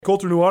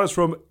Colter Nuanez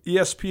from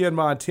ESPN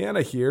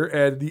Montana here,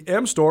 and the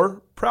M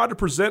Store, proud to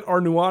present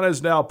our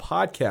Nuanez Now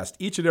podcast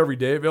each and every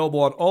day, available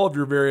on all of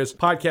your various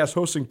podcast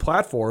hosting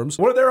platforms.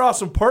 One of their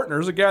awesome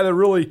partners, a guy that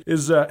really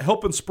is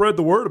helping spread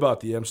the word about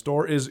the M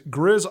Store, is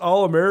Grizz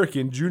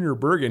All-American Junior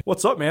Bergen.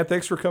 What's up, man?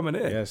 Thanks for coming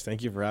in. Yes,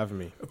 thank you for having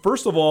me.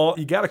 First of all,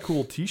 you got a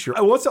cool t-shirt.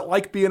 What's it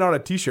like being on a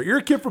t-shirt? You're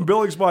a kid from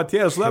Billings,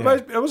 Montana, so that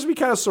must be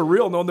kind of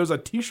surreal knowing there's a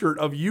t-shirt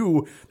of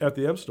you at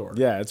the M Store.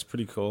 Yeah, it's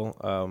pretty cool.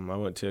 I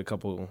went to a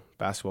couple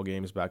basketball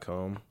games back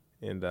home,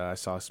 and I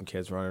saw some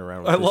kids running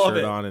around with the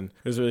shirt on, and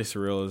it was really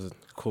surreal. It was a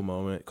cool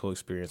moment, cool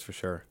experience for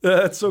sure.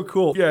 That's so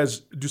cool. You guys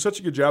do such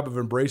a good job of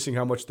embracing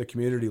how much the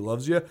community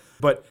loves you.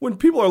 But when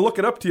people are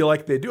looking up to you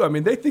like they do,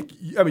 they think,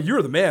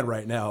 you're the man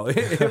right now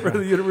for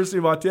the University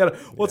of Montana.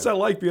 What's that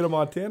like being a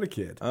Montana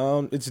kid?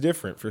 It's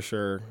different for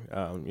sure.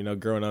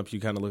 Growing up, you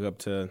kind of look up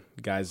to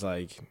guys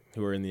like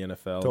who are in the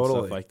NFL and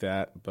stuff like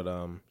that. But,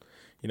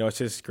 it's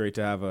just great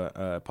to have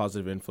a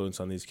positive influence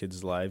on these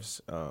kids' lives.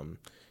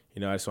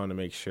 I just want to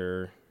make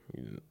sure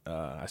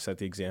I set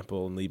the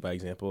example and lead by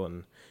example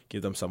and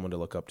give them someone to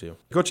look up to.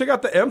 Go check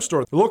out the M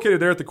Store. They're located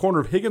there at the corner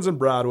of Higgins and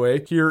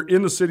Broadway here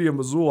in the city of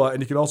Missoula,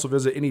 and you can also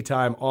visit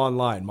anytime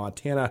online,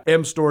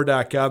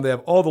 montanamstore.com. They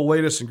have all the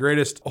latest and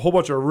greatest, a whole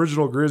bunch of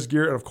original Grizz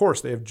gear, and of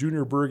course, they have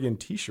Junior Bergen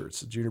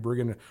t-shirts. Junior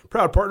Bergen,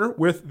 proud partner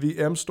with the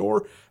M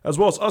Store, as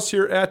well as us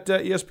here at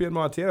ESPN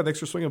Montana. Thanks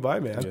for swinging by,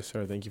 man. Yes,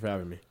 sir. Thank you for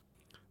having me.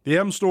 The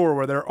M Store,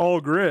 where they're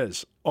all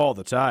Grizz all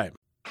the time.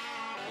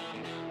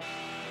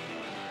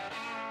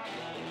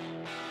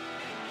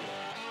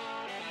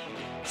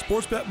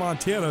 Sportsbet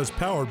Montana is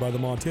powered by the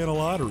Montana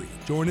Lottery.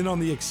 Join in on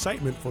the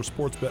excitement for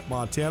Sportsbet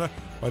Montana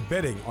by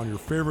betting on your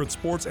favorite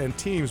sports and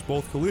teams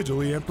both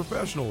collegially and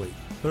professionally.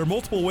 There are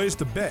multiple ways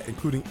to bet,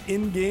 including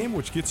in-game,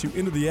 which gets you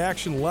into the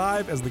action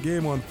live as the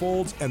game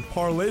unfolds, and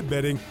parlay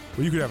betting,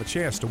 where you could have a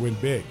chance to win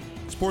big.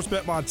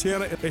 Sportsbet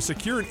Montana, a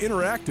secure and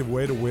interactive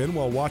way to win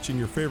while watching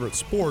your favorite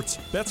sports.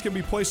 Bets can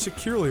be placed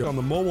securely on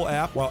the mobile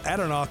app while at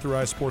an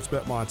authorized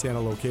Sportsbet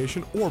Montana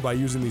location or by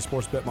using the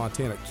Sportsbet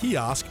Montana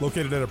kiosk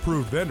located at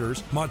approved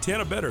vendors.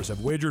 Montana bettors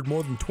have wagered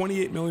more than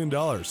 $28 million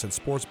since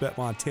Sportsbet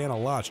Montana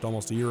launched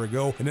almost a year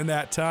ago, and in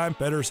that time,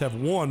 bettors have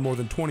won more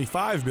than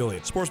 $25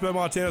 million. Sportsbet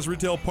Montana's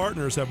retail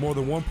partners have more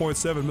than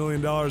 $1.7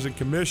 million in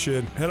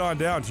commission. Head on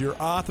down to your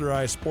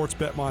authorized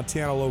Sportsbet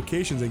Montana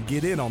locations and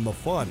get in on the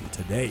fun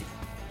today.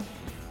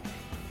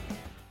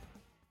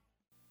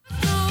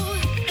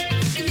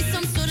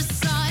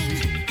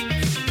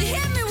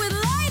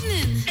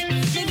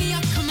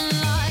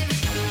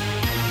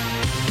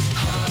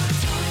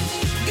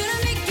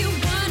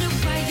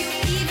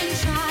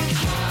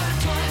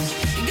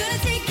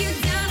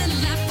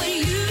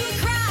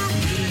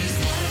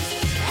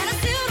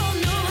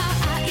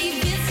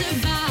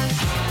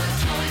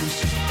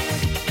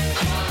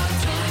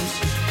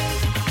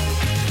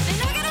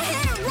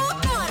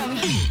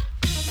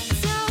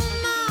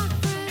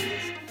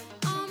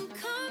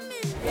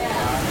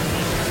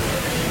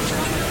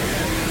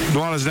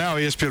 Nuanez Now,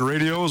 ESPN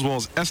Radio, as well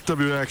as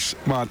SWX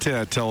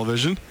Montana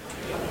Television.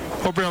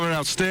 Hope you're having an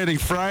outstanding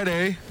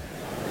Friday.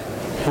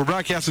 We're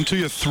broadcasting to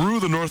you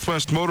through the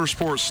Northwest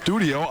Motorsports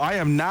studio. I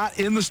am not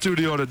in the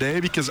studio today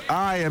because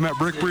I am at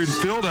Brick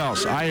Breeden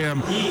Fieldhouse. I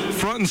am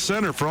front and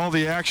center for all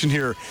the action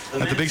here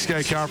at the Big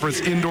Sky Conference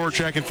Indoor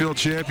Track and Field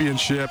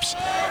Championships,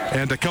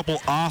 and a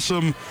couple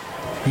awesome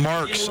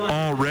marks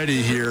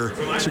already here.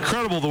 It's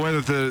incredible the way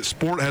that the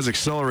sport has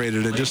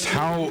accelerated and just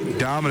how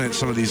dominant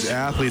some of these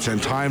athletes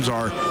and times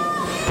are,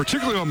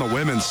 particularly on the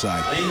women's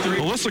side.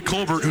 Alyssa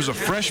Colbert, who's a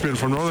freshman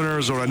from Northern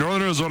Arizona.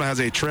 Northern Arizona has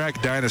a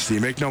track dynasty,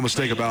 make no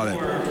mistake about it.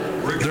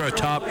 They're a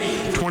top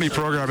 20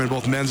 program in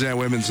both men's and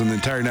women's in the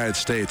entire United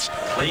States.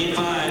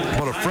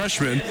 But a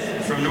freshman,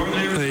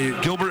 a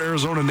Gilbert,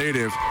 Arizona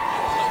native,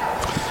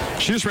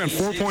 she just ran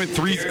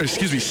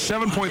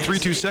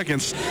 7.32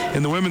 seconds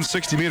in the women's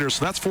 60 meters.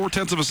 So that's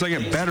 0.4 of a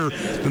second better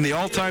than the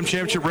all-time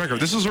championship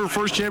record. This is her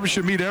first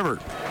championship meet ever.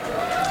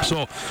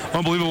 So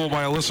unbelievable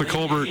by Alyssa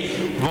Colbert.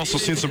 We've also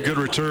seen some good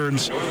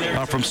returns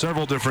from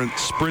several different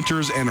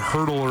sprinters and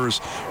hurdlers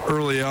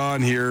early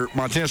on here.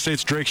 Montana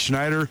State's Drake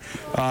Schneider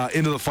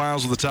into the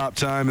finals with the top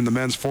time in the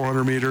men's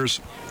 400 meters.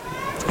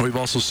 We've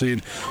also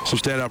seen some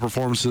standout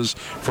performances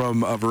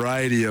from a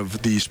variety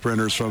of the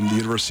sprinters from the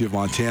University of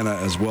Montana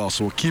as well.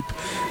 So we'll keep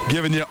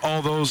giving you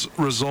all those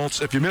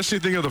results. If you missed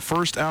anything of the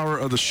first hour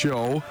of the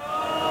show,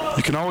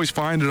 you can always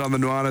find it on the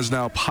Nuanez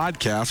Now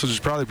podcast, which is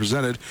proudly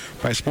presented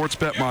by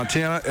Sportsbet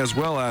Montana as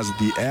well as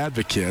the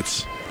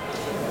Advocates.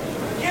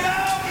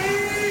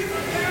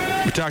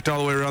 We talked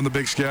all the way around the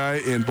Big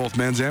Sky in both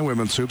men's and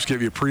women's hoops,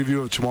 give you a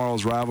preview of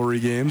tomorrow's rivalry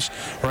games,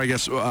 or I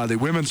guess the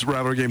women's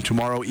rivalry game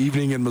tomorrow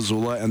evening in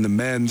Missoula and the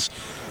men's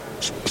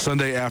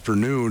Sunday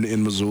afternoon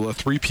in Missoula,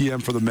 3 p.m.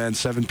 for the men,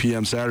 7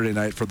 p.m. Saturday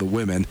night for the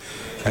women.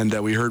 And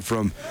we heard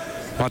from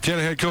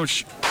Montana head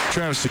coach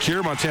Travis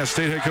Secure, Montana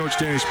State head coach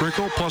Danny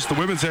Sprinkle, plus the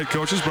women's head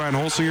coaches Brian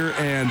Holsinger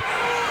and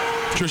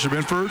Tricia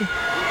Binford.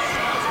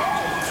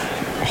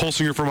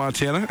 Holsinger for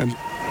Montana and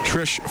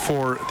Trish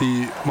for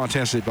the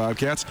Montana State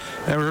Bobcats.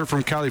 And we heard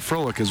from Kylie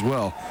Froelich as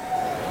well.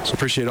 So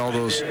appreciate all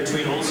those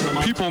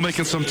people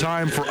making some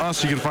time for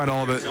us. You can find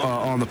all of it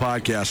on the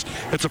podcast.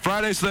 It's a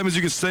Friday, so that means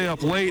you can stay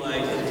up late.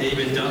 Get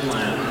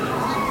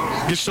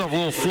yourself a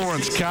little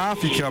Florence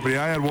Coffee Company.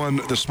 I had one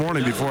this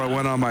morning before I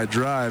went on my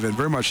drive, and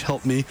very much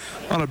helped me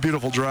on a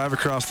beautiful drive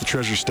across the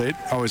Treasure State.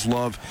 I always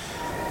love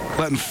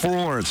letting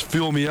Florence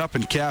fuel me up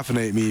and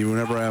caffeinate me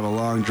whenever I have a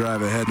long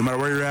drive ahead. No matter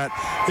where you're at,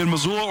 in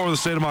Missoula or the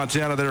state of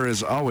Montana, there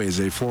is always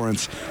a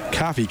Florence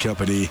Coffee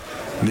Company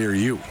near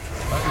you.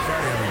 Happy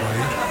Friday, everybody.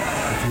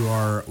 If you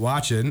are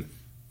watching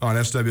on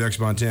SWX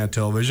Montana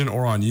Television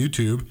or on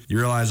YouTube, you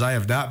realize I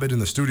have not been in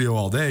the studio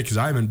all day because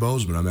I'm in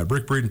Bozeman. I'm at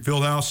Brick Breeden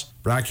Fieldhouse,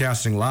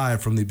 broadcasting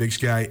live from the Big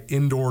Sky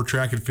Indoor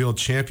Track and Field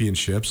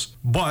Championships.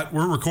 But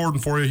we're recording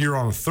for you here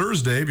on a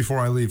Thursday before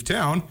I leave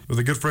town with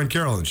a good friend,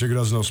 Carolyn. She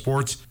doesn't know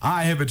sports.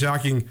 I have been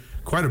talking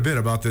quite a bit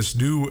about this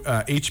new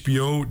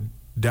HBO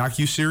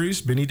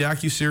docuseries, mini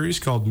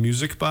docuseries called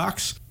Music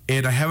Box.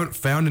 And I haven't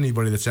found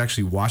anybody that's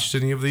actually watched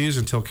any of these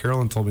until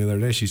Carolyn told me the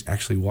other day she's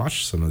actually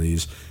watched some of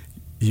these.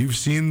 You've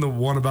seen the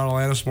one about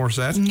Alanis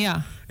Morissette?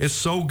 Yeah. It's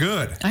so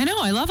good. I know.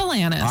 I love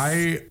Alanis.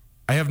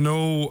 I have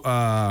no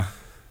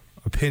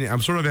opinion. I'm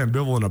sort of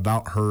ambivalent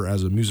about her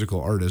as a musical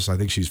artist. I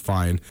think she's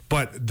fine.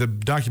 But the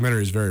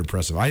documentary is very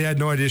impressive. I had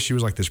no idea she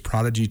was like this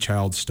prodigy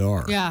child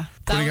star. Yeah.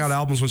 Putting out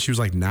albums when she was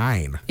like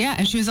 9. Yeah,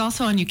 and she was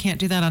also on You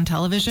Can't Do That on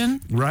Television.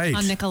 Right.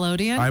 On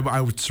Nickelodeon.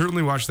 I would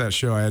certainly watch that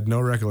show. I had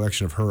no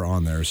recollection of her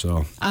on there.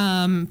 So.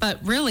 But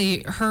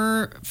really,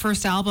 her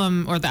first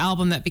album, or the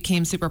album that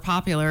became super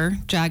popular,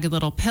 Jagged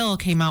Little Pill,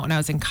 came out when I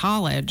was in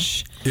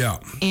college. Yeah.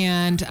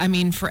 And, I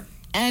mean, for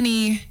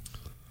any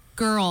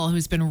girl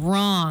who's been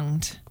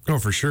wronged... Oh,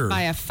 for sure.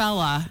 By a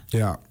fella.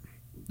 Yeah.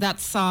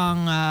 That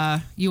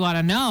song, You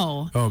Oughta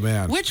Know. Oh,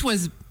 man. Which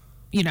was,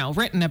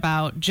 written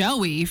about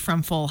Joey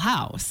from Full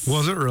House.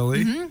 Was it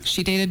really? Mm-hmm.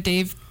 She dated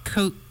Dave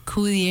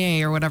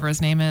Coulier or whatever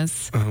his name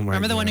is. Oh, my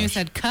Remember the gosh. one who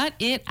said, cut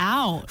it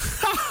out.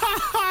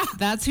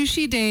 That's who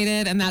she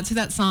dated, and that's who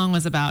that song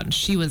was about, and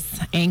she was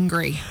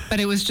angry. But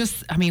it was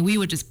just, we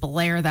would just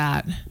blare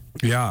that.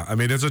 Yeah,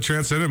 it's a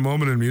transcendent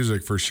moment in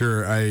music for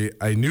sure.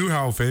 I knew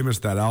how famous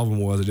that album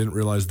was. I didn't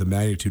realize the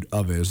magnitude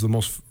of it. It's the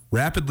most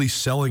rapidly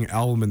selling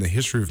album in the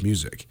history of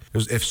music.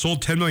 It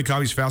sold 10 million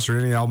copies faster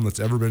than any album that's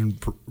ever been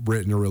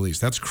written or released.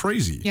 That's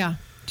crazy. Yeah.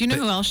 Do you know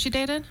who else she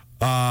dated?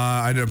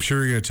 I'm sure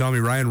you're going to tell me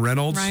Ryan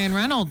Reynolds. Ryan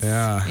Reynolds.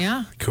 Yeah.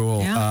 Yeah.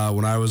 Cool. Yeah.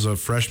 When I was a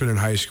freshman in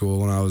high school,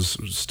 when I was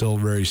still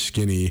very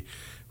skinny,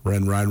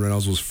 when Ryan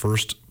Reynolds was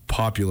first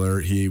popular,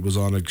 he was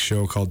on a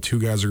show called Two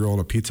Guys, a Girl,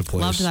 and a Pizza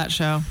Place. Loved that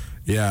show.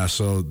 Yeah,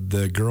 so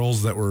the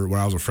girls that were, when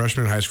I was a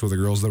freshman in high school, the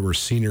girls that were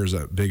seniors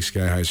at Big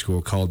Sky High School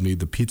called me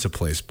the Pizza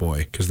Place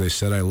boy because they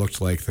said I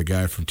looked like the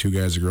guy from Two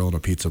Guys, a Girl, and a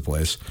Pizza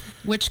Place.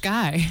 Which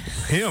guy?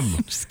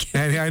 Him.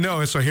 And I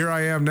know, so here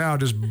I am now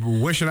just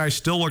wishing I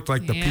still looked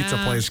like the Pizza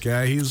Place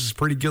guy. He's a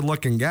pretty good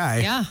looking guy.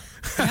 Yeah.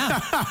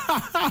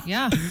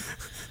 Yeah.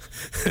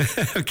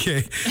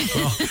 Okay.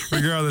 Well,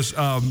 regardless,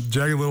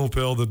 Jagged Little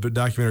Pill, the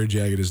documentary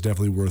Jagged, is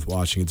definitely worth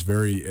watching. It's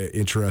very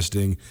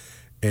interesting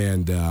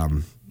and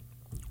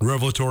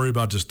revelatory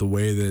about just the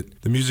way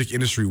that the music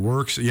industry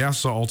works.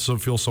 Yes, I also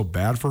feel so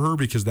bad for her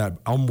because that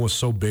album was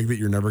so big that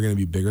you're never going to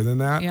be bigger than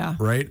that. Yeah.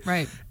 Right?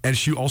 Right. And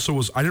she also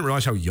was, I didn't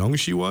realize how young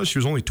she was. She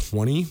was only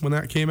 20 when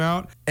that came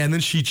out. And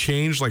then she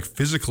changed like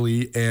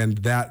physically, and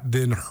that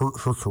then hurt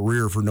her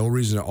career for no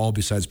reason at all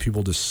besides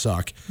people just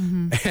suck.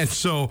 Mm-hmm. And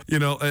so,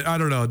 I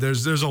don't know.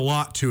 There's a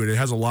lot to it. It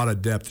has a lot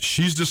of depth.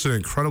 She's just an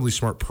incredibly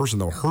smart person,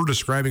 though. Her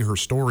describing her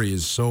story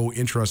is so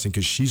interesting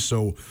because she's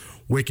so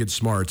wicked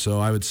smart. So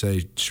I would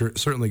say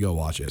certainly go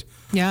watch it.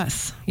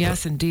 Yes,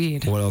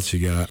 indeed. What else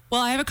you got?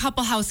 Well, I have a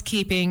couple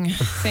housekeeping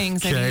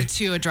things I need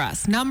to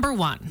address. Number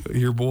one.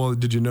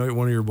 Did you know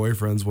one of your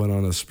boyfriends went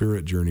on a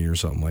spirit journey or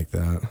something like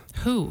that?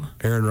 Who?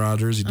 Aaron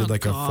Rodgers. He did a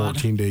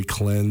 14-day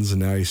cleanse,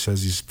 and now he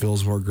says he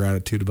feels more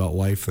gratitude about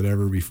life than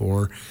ever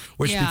before.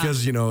 Which,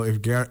 because,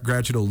 if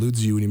gratitude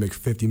eludes you when you make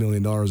 $50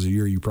 million a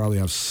year, you probably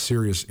have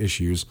serious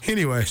issues.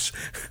 Anyways.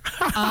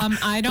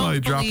 I don't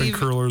believe dropping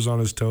curlers on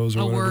his toes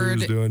or whatever he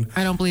was doing.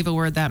 I don't believe a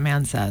word that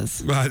man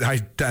says. I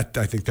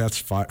think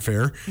that's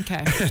fair. Okay.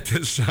 At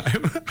this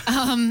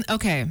time.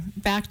 Okay,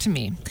 back to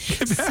me.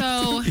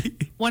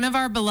 One of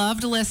our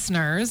beloved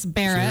listeners,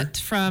 Barrett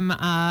from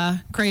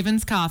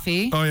Craven's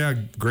Coffee. Oh yeah,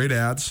 great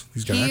ads.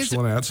 He's got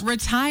excellent ads.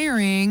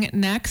 Retiring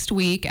next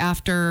week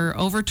after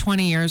over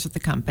 20 years with the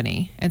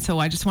company, and so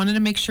I just wanted to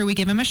make sure we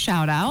give him a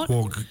shout out.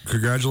 Well,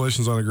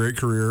 congratulations on a great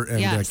career,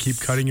 and keep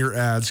cutting your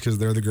ads because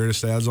they're the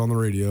greatest ads on the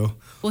radio.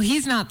 Well,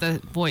 he's not the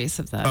voice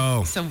of the.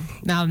 Oh, so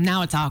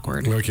now it's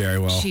awkward. Okay,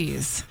 well,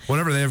 jeez.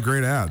 Whatever, they have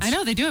great ads. I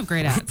know they do have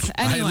great ads.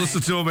 Anyway. I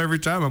listen to them every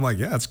time. I'm like,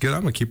 yeah, it's good.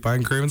 I'm gonna keep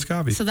buying Craven's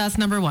Coffee. So that's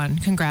number one.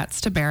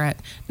 Congrats to Barrett.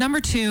 Number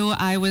two,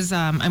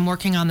 I'm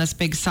working on this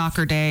big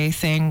soccer day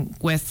thing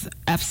with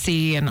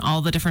FC and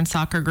all the different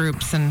soccer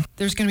groups, and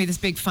there's going to be this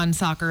big fun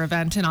soccer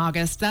event in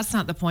August. That's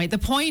not the point. The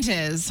point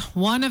is,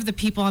 one of the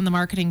people on the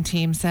marketing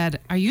team said,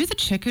 "Are you the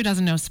chick who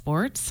doesn't know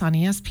sports on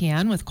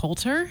ESPN with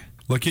Colter?"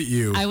 Look at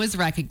you. I was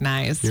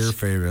recognized. You're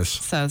famous.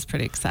 So I was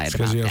pretty excited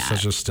about because you that. have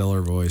such a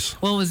stellar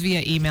voice. Well, it was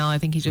via email. I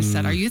think he just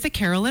said, "Are you the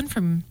Carolyn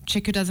from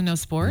Chick Who Doesn't Know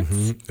Sports?"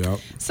 Mm-hmm. Yep.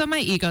 So my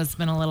ego's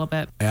been a little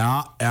bit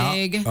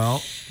big.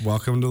 Well,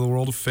 welcome to the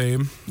world of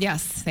fame.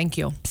 Yes, thank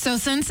you. So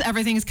since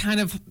everything's kind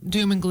of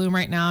doom and gloom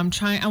right now,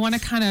 I want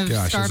to kind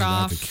of start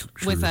off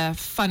with a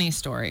funny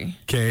story.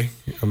 Okay,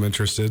 I'm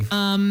interested.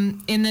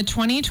 In the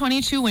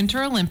 2022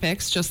 Winter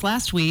Olympics, just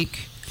last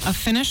week, a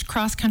Finnish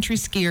cross-country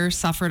skier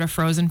suffered a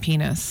frozen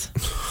penis.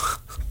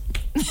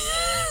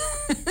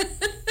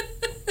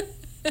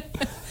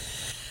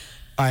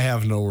 I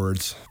have no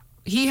words.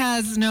 He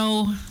has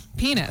no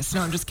penis. No,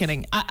 I'm just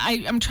kidding.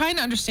 I'm trying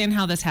to understand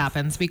how this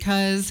happens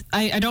because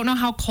I don't know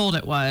how cold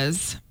it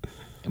was,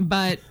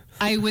 but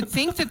I would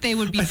think that they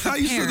would be prepared. I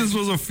thought you said this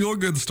was a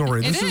feel-good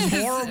story. This is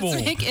horrible.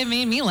 It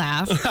made me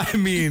laugh. I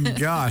mean,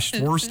 gosh,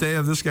 worst day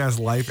of this guy's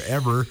life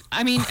ever.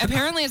 I mean,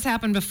 apparently it's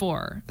happened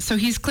before. So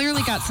he's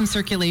clearly got some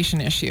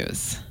circulation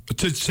issues.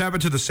 It's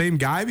happened to the same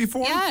guy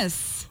before?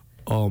 Yes.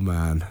 Oh,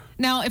 man.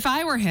 Now, if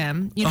I were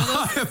him, you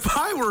know if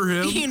I were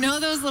him. You know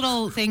those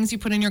little things you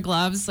put in your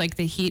gloves, like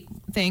the heat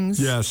things?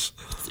 Yes.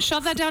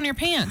 Shove that down your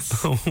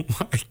pants. Oh,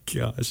 my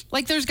gosh.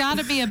 Like, there's got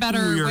to be a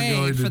better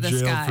way for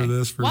this guy. For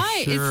this, for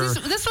Why? Sure.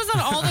 This was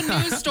on all the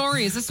news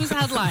stories. This was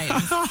headlines.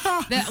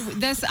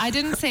 I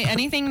didn't say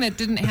anything that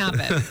didn't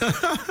happen.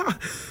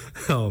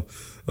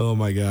 Oh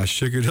my gosh.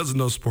 Chick Who Doesn't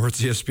Know Sports,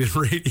 ESPN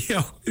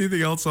Radio.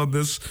 Anything else on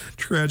this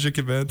tragic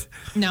event?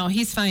 No,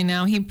 he's fine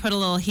now. He put a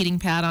little heating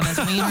pad on his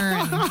wiener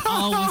and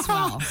all was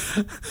well.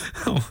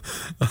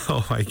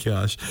 Oh my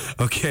gosh.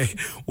 Okay.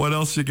 What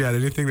else you got?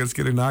 Anything that's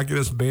going to not get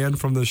us banned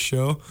from this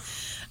show?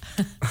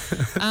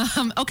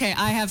 Okay.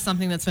 I have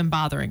something that's been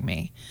bothering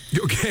me.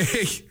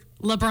 Okay.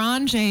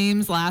 LeBron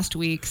James last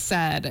week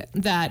said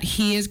that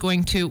he is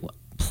going to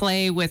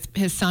play with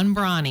his son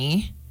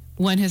Bronny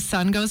when his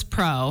son goes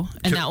pro,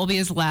 and that will be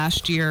his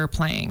last year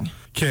playing.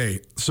 Okay,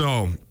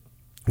 so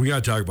we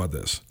got to talk about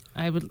this.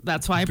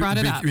 That's why I brought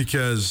it up.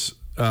 Because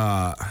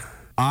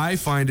I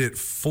find it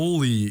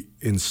fully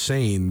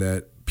insane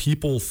that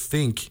people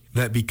think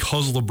that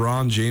because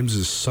LeBron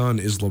James's son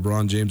is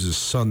LeBron James's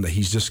son, that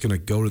he's just going to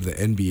go to the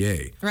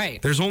NBA.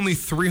 Right. There's only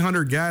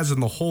 300 guys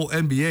in the whole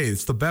NBA.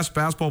 It's the best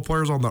basketball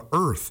players on the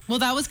earth. Well,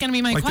 that was going to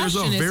be my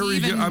question. There's a very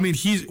good, I mean,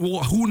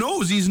 who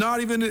knows? He's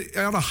not even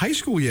out of high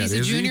school yet. He's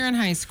a junior in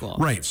high school.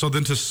 Right. So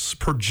then to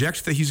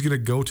project that he's going to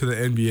go to the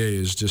NBA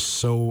is just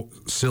so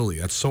silly.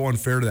 That's so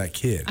unfair to that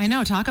kid. I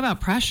know. Talk about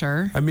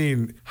pressure. I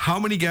mean, how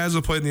many guys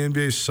that played in the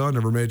NBA's son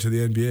never made it to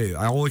the NBA?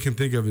 All I can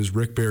think of is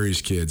Rick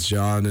Barry's kids,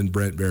 John and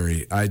Brent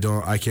Barry.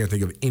 I can't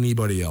think of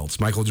anybody else.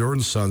 Michael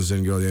Jordan's sons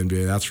didn't go to the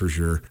NBA, that's for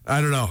sure. I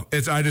don't know.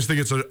 I just think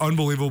it's an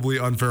unbelievably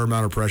unfair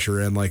amount of pressure,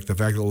 and like the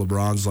fact that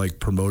LeBron's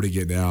like promoting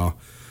it now.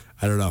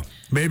 I don't know.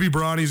 Maybe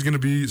Bronny's going to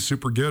be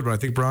super good, but I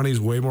think Bronny's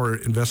way more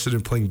invested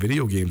in playing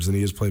video games than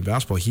he is playing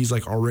basketball. He's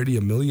like already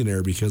a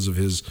millionaire because of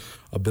his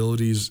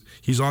abilities.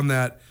 He's on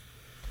that.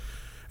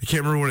 I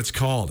can't remember what it's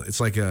called. It's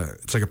like a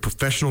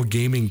professional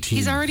gaming team.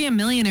 He's already a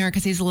millionaire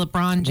because he's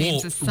LeBron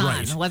James' son.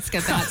 Right. Let's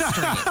get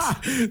that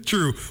straight.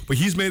 True, but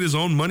he's made his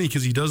own money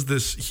because he does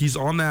this. He's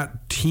on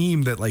that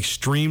team that like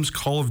streams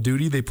Call of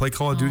Duty. They play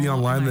Call of Duty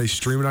online. And they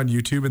stream it on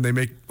YouTube, and they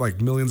make like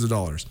millions of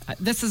dollars.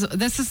 This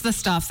is the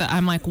stuff that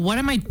I'm like, what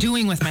am I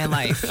doing with my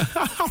life?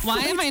 Why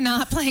am I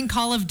not playing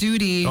Call of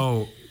Duty?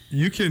 Oh.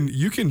 You can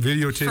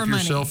videotape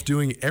yourself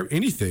doing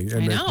anything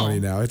and make money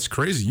now. It's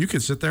crazy. You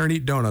could sit there and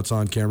eat donuts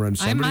on camera and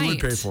somebody would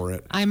pay for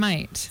it. I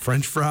might.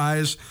 French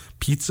fries,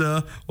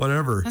 pizza,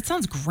 whatever. That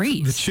sounds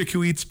great. The Chick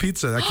Who Eats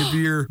Pizza. That could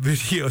be your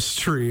video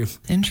stream.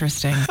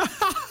 Interesting.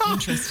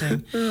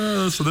 Interesting.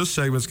 So this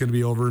segment's going to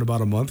be over in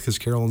about a month because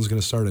Carolyn's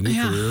going to start a new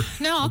career.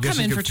 No, I'll come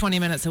in for 20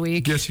 minutes a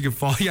week. Guess you can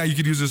follow. Yeah, you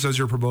could use this as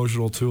your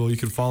promotional tool. You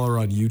can follow her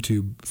on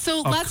YouTube.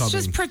 So let's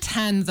just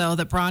pretend, though,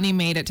 that Bronny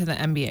made it to the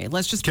NBA.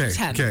 Let's just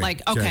pretend.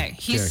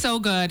 He's so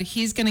good.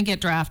 He's going to get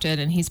drafted,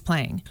 and he's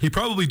playing. He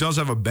probably does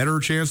have a better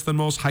chance than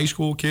most high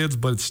school kids,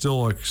 but it's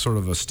still like sort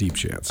of a steep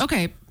chance.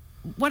 Okay.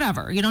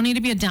 Whatever. You don't need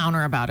to be a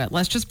downer about it.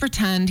 Let's just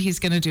pretend he's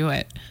going to do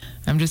it.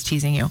 I'm just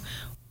teasing you.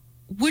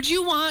 Would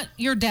you want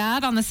your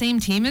dad on the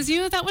same team as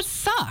you? That would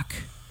suck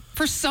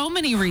for so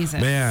many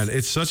reasons. Man,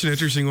 it's such an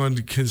interesting one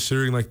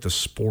considering like the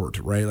sport,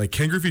 right? Like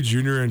Ken Griffey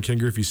Jr. and Ken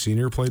Griffey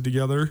Sr. played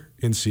together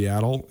in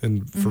Seattle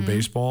and for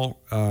baseball.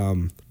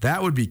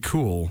 That would be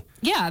cool.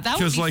 Yeah, that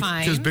would be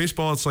fine. Because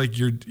baseball, it's like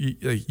you'd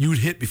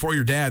hit before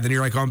your dad, then you're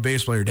like on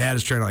base while your dad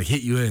is trying to like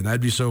hit you in. That'd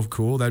be so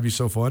cool. That'd be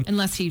so fun.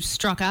 Unless he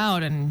struck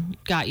out and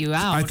got you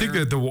out. I think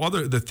that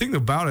the thing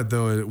about it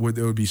though, it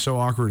would be so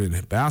awkward in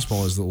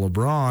basketball is that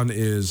LeBron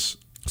is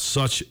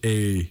such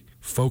a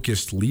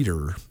focused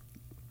leader,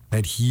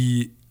 and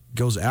he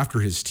goes after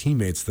his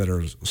teammates that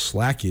are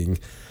slacking.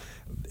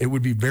 It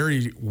would be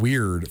very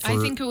weird. I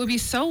think it would be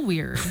so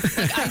weird.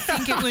 Like, I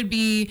think it would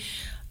be.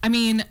 I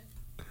mean.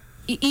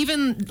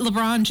 Even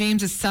LeBron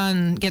James'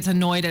 son gets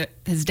annoyed at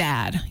his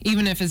dad,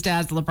 even if his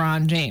dad's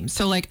LeBron James.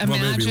 So, like,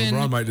 imagine... Well, maybe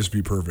LeBron might just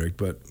be perfect,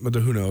 but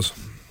who knows?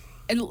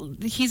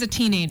 he's a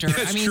teenager.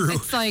 That's true.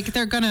 It's like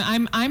they're gonna.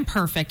 I'm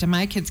perfect, and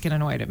my kids get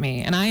annoyed at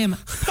me, and I am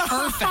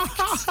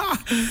perfect,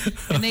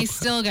 and they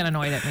still get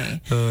annoyed at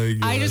me. Oh,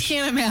 I just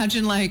can't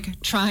imagine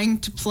like trying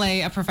to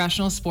play a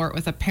professional sport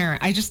with a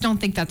parent. I just don't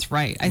think that's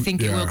right. I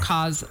think it will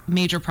cause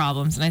major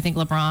problems, and I think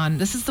LeBron.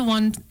 This is the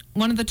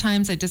one of the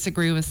times I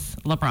disagree with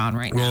LeBron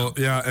right now. Well,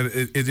 yeah, and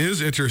it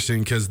is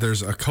interesting because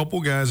there's a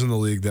couple guys in the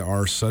league that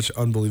are such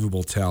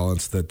unbelievable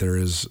talents that there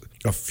is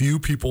a few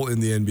people in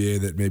the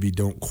NBA that maybe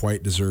don't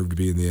quite deserve to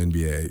be in the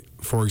NBA.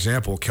 For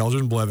example,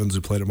 Keldon Blevins,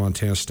 who played at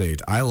Montana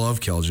State. I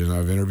love Keldon.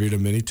 I've interviewed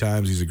him many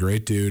times. He's a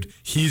great dude.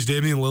 He's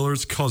Damian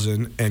Lillard's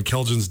cousin, and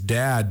Keldon's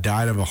dad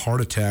died of a heart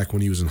attack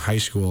when he was in high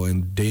school,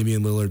 and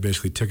Damian Lillard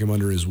basically took him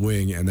under his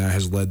wing, and that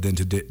has led then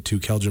to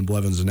Keldon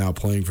Blevins and now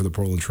playing for the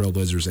Portland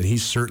Trailblazers. And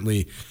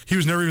he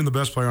was never even the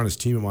best player on his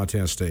team at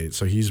Montana State,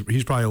 so he's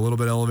probably a little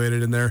bit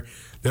elevated in there.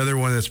 The other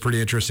one that's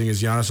pretty interesting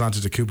is Giannis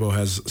Antetokounmpo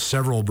has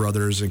several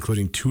brothers,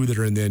 including 2 that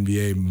are in the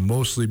NBA,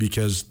 mostly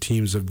because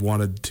teams have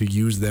wanted to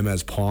use them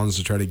as pawns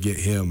to try to get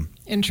him.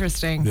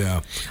 Interesting.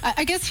 Yeah.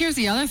 I guess here's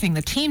the other thing.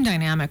 The team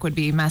dynamic would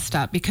be messed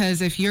up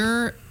because if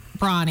you're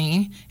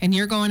Bronny and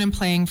you're going and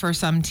playing for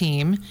some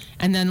team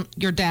and then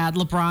your dad,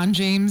 LeBron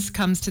James,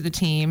 comes to the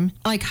team,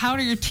 like how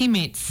do your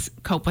teammates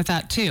cope with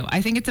that too?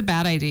 I think it's a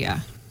bad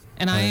idea.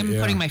 And I am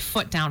putting my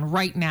foot down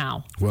right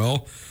now.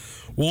 Well,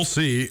 we'll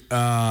see.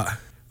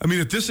 I mean,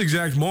 at this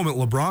exact moment,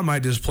 LeBron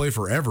might just play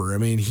forever. I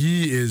mean,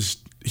 he's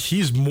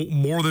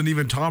more than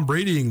even Tom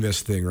Bradying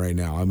this thing right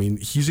now. I mean,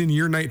 he's in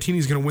year 19.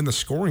 He's going to win the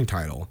scoring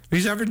title.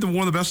 He's having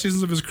one of the best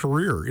seasons of his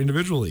career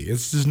individually.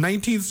 It's his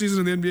 19th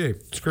season in the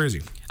NBA. It's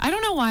crazy. I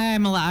don't know why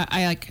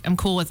I'm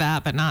cool with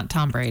that, but not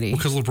Tom Brady.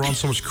 Because LeBron's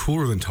so much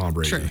cooler than Tom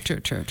Brady.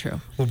 True.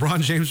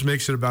 LeBron James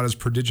makes it about his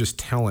prodigious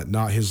talent,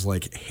 not his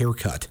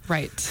haircut.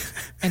 Right.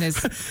 And his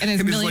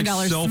 $1 million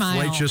smile.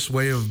 Self-righteous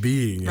way of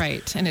being.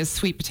 Right. And his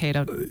sweet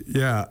potato.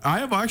 Yeah. I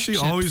have actually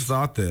always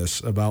thought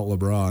this about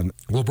LeBron.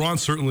 LeBron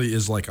certainly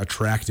is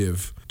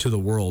attractive to the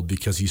world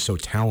because he's so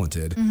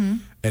talented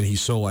and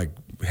he's so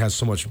has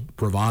so much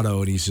bravado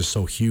and he's just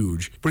so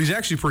huge, but he's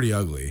actually pretty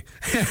ugly.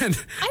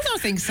 And I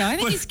don't think so. I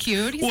think he's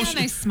cute. He's got a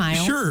nice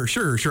smile.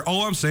 Sure.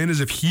 All I'm saying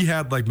is if he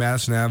had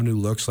Madison Avenue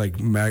looks like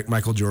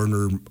Michael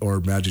Jordan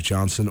or Magic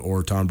Johnson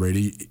or Tom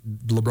Brady,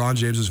 LeBron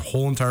James's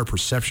whole entire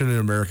perception in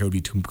America would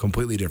be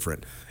completely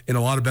different in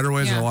a lot of better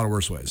ways and a lot of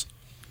worse ways.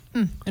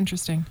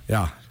 Interesting.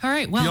 Yeah. All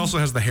right. Well, he also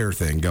has the hair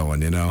thing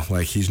going.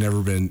 He's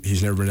never been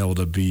able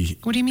to be.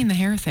 What do you mean the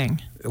hair thing?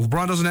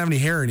 LeBron doesn't have any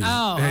hair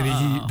anymore.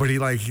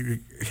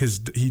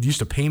 He used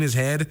to paint his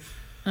head,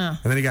 and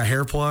then he got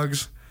hair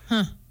plugs.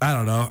 I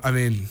don't know. I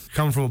mean,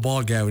 coming from a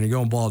bald guy, when you're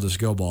going bald, just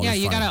go bald. Yeah,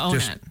 you got to own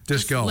it.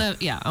 Just go.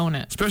 Own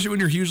it. Especially when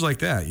you're huge like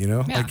that,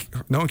 Yeah.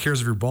 No one cares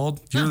if you're bald.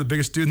 You're the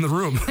biggest dude in the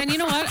room. And you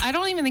know what? I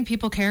don't even think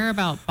people care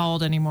about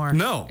bald anymore.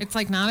 No. It's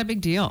not a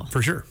big deal.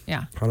 For sure.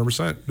 Yeah.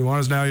 100%.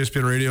 Nuanez now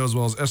ESPN Radio as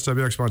well as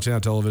SWX Montana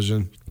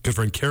Television. Good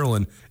friend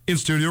Carolyn in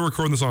studio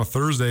recording this on a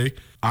Thursday.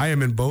 I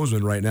am in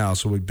Bozeman right now,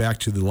 so we'll be back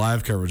to the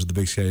live coverage of the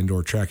Big Sky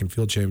Indoor Track and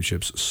Field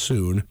Championships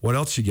soon. What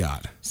else you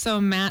got?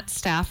 So Matt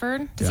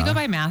Stafford, does he go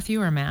by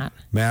Matthew or Matt?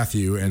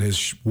 Matthew, and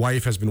his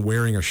wife has been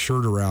wearing a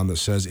shirt around that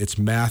says, "It's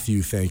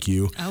Matthew, thank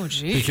you." Oh,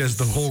 geez. Because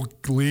the whole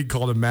league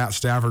called him Matt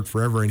Stafford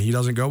forever, and he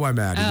doesn't go by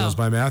Matt. He goes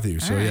by Matthew.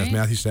 So, yes,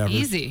 Matthew Stafford.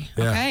 Easy.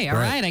 Yeah, okay, all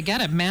right. I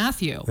get it.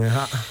 Matthew.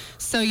 Yeah.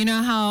 So you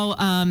know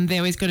how they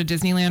always go to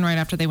Disneyland right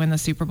after they win the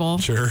Super Bowl?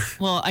 Sure.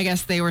 Well, I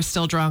guess they were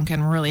still drunk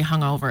and really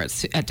hungover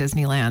at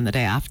Disneyland the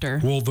day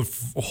after. Well,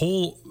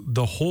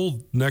 the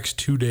whole next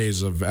 2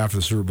 days of after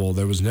the Super Bowl,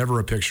 there was never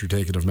a picture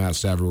taken of Matt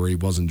Stafford where he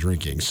wasn't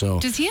drinking. So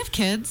does he have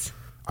kids?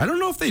 I don't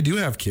know if they do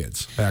have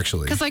kids,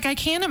 actually. Because I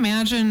can't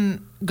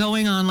imagine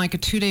going on a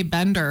 2-day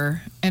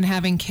bender and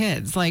having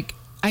kids.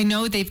 I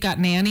know they've got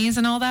nannies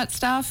and all that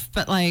stuff,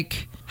 but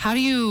how do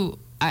you?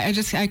 I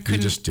couldn't. You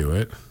just do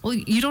it. Well,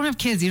 you don't have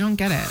kids. You don't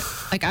get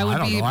it. I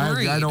would be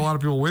worried. I know a lot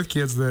of people with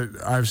kids that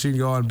I've seen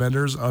go on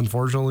benders.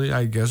 Unfortunately,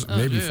 I guess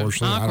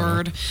fortunately. Awkward.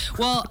 I don't know.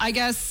 Well, I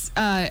guess,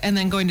 and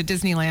then going to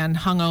Disneyland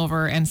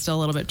hungover and still a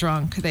little bit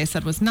drunk, they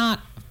said was not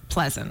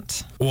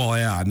pleasant. Well,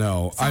 yeah,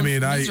 no. I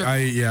mean,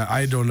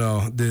 I don't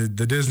know. The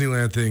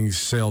Disneyland thing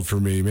sailed for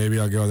me. Maybe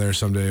I'll go there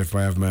someday if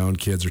I have my own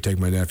kids or take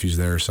my nephews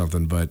there or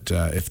something. But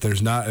if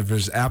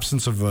there's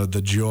absence of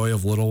the joy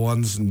of little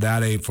ones,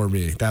 that ain't for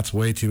me. That's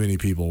way too many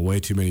people,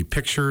 way too many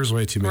pictures,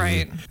 way too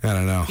many. Right. I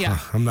don't know. Yeah.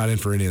 I'm not in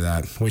for any of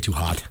that. Way too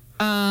hot.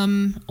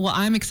 Well,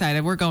 I'm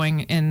excited. We're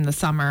going in the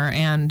summer,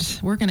 and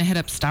we're going to hit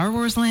up Star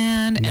Wars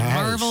Land and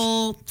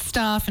Marvel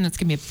stuff, and it's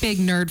going to be a big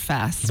nerd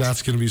fest.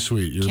 That's going to be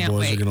sweet. Your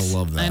boys are going to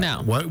love that. I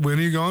know. When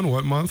are you going?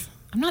 What month?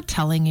 I'm not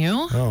telling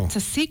you. Oh. It's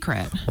a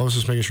secret. I was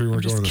just making sure you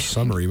weren't going in the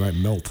summer. You might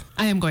melt.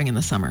 I am going in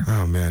the summer.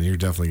 Oh, man, you're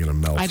definitely going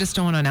to melt. I just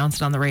don't want to announce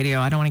it on the radio.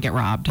 I don't want to get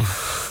robbed.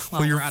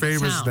 Well, you're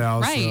famous now.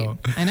 Right. So.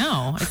 I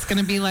know. It's going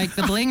to be like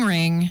the bling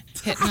ring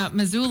hitting up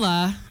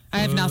Missoula. I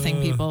have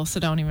nothing, people,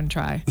 so don't even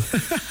try.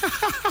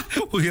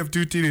 Well, you have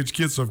 2 teenage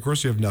kids, so of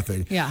course you have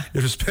nothing. Yeah.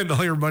 You have to spend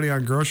all your money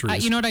on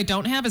groceries. You know what I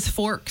don't have is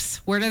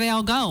forks. Where do they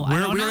all go? We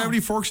don't have any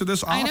forks at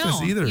this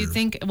office either. You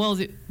think, well,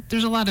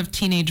 There's a lot of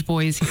teenage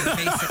boys here,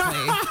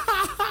 basically.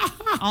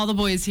 All the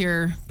boys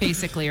here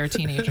basically are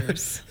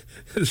teenagers.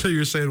 So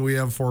you're saying we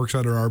have forks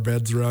under our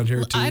beds around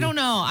here too? I don't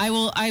know.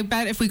 I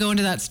bet if we go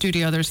into that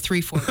studio, there's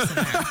 3 forks in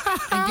there.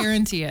 I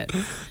guarantee it.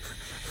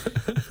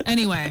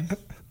 Anyway,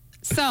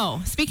 so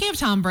speaking of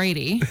Tom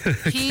Brady,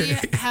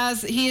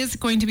 he is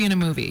going to be in a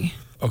movie.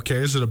 Okay,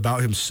 is it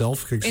about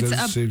himself? Because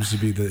this seems to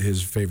be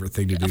his favorite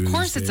thing to do. Of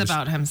course, it's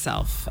about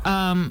himself.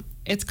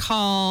 It's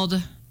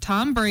called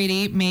Tom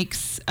Brady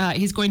makes.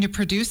 He's going to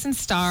produce and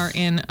star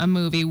in a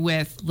movie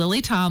with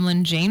Lily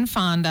Tomlin, Jane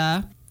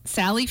Fonda,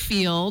 Sally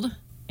Field,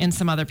 and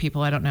some other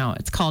people. I don't know.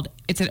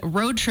 It's a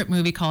road trip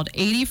movie called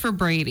 80 for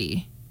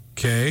Brady.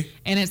 Okay.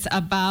 And it's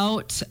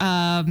about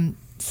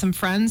some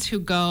friends who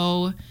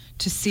go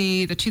to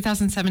see the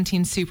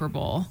 2017 Super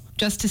Bowl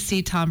just to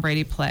see Tom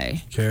Brady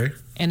play. Okay.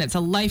 And it's a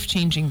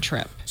life-changing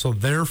trip. So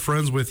they're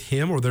friends with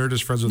him, or they're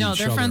just friends with each other?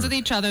 No, they're friends with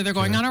each other. They're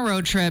going on a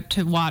road trip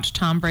to watch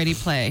Tom Brady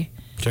play.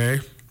 Okay.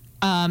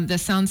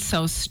 This sounds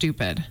so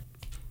stupid.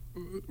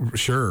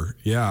 Sure,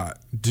 yeah.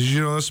 Did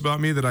you know this about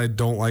me, that I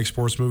don't like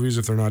sports movies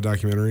if they're not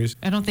documentaries?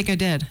 I don't think I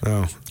did.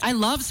 Oh. I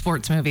love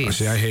sports movies.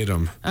 See, I hate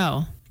them.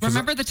 Oh.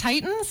 Remember the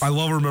Titans? I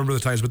love Remember the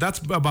Titans, but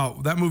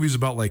that movie's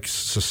about like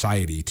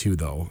society too,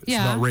 though. It's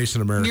about race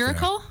in America.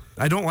 Miracle?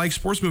 I don't like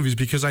sports movies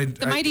because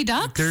The Mighty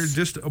Ducks? They're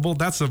just,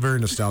 that's a very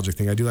nostalgic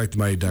thing. I do like the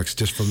Mighty Ducks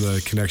just from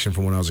the connection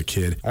from when I was a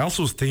kid. I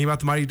also was thinking about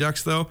the Mighty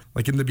Ducks though,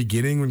 like in the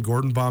beginning when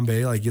Gordon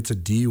Bombay like gets a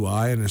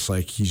DUI and it's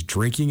like he's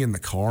drinking in the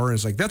car, and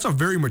it's like that's a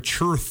very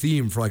mature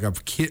theme for like a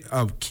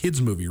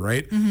kids movie,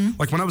 right? Mm-hmm.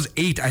 Like when I was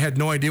 8, I had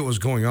no idea what was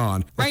going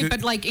on. Right,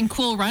 but like in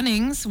Cool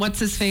Runnings, what's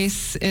his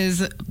face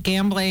is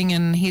gambling,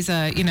 and he's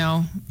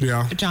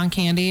John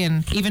Candy,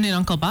 and even in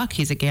Uncle Buck,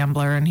 he's a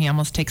gambler, and he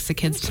almost takes the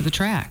kids to the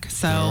track.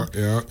 So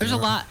there's a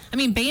lot. I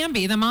mean,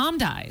 Bambi, the mom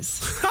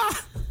dies.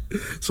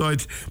 So I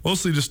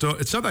mostly just don't.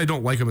 It's not that I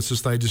don't like them. It's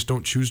just that I just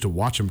don't choose to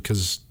watch them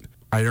because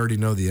I already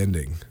know the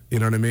ending. You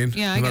know what I mean?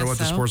 Yeah, no matter what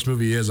the sports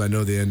movie is, I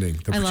know the ending.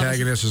 The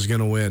protagonist is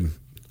going to win.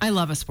 I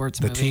love a sports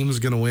movie. The team's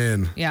going to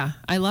win. Yeah,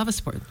 I love a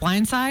sport.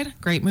 Blindside,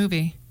 great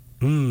movie.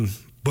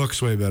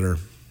 Book's way better.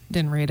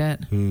 Didn't read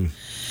it.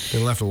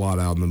 They left a lot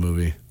out in the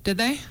movie. Did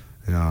they?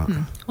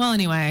 Yeah. Well,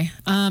 anyway,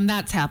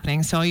 that's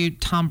happening. So all you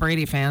Tom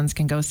Brady fans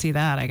can go see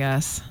that, I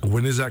guess.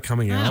 When is that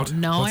coming out? I don't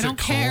know. I don't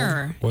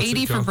care.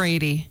 80 for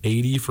Brady.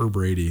 80 for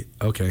Brady.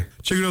 Okay.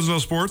 Chicken Doesn't Know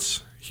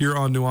Sports here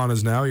on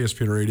Nuanez Now,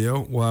 ESPN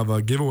Radio. We'll have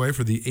a giveaway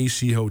for the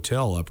AC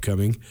Hotel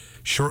upcoming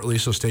shortly,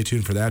 so stay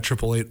tuned for that.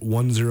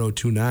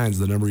 888-1029 is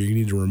the number you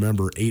need to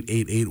remember,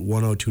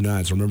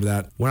 888-1029. So remember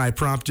that when I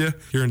prompt you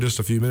here in just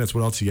a few minutes.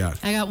 What else you got?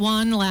 I got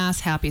one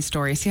last happy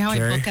story. See how I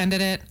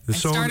bookended it? I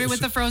started with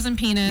the frozen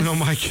penis. Oh,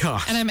 my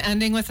gosh. And I'm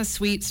ending with a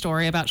sweet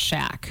story about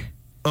Shaq.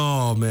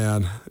 Oh,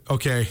 man.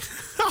 Okay.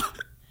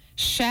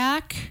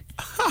 Shaq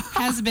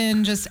has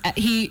been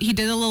he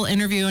did a little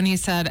interview, and he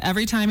said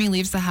every time he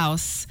leaves the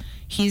house,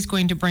 he's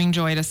going to bring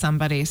joy to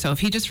somebody. So if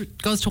he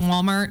just goes to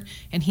Walmart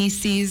and he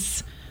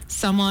sees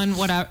someone,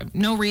 whatever,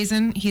 no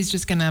reason, he's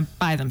just going to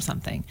buy them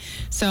something.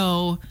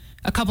 So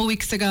a couple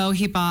weeks ago,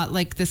 he bought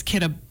like this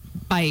kid a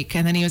bike,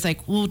 and then he was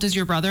like, well, does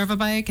your brother have a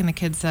bike? And the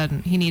kid said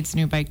he needs a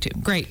new bike too.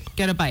 Great,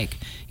 get a bike.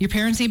 Your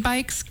parents need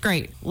bikes?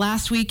 Great.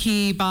 Last week,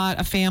 he bought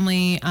a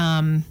family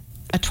one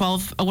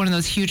of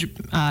those huge,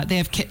 they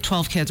have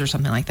 12 kids or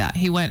something like that.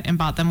 He went and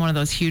bought them one of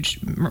those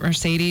huge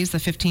Mercedes, the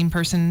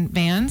 15-person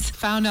vans.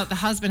 Found out the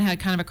husband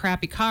had kind of a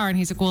crappy car, and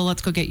he's like, well,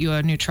 let's go get you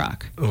a new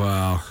truck.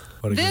 Wow.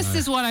 This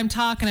is what I'm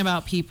talking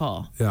about,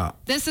 people. Yeah.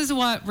 This is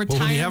what retirement...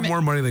 Well, when you have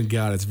more money than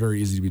God, it's very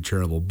easy to be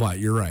charitable, but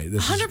you're right.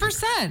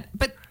 100%.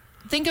 But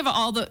think of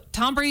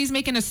Tom Brady's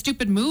making a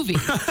stupid movie.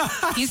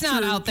 He's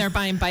not out there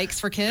buying bikes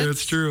for kids.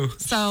 It's true.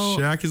 So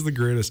Shaq is the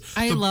greatest.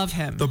 I love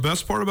him. The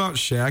best part about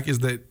Shaq is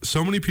that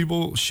so many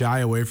people shy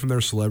away from their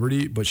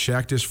celebrity, but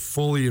Shaq just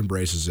fully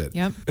embraces it.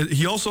 Yep.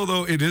 He also,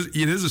 though, it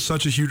is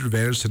such a huge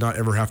advantage to not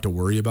ever have to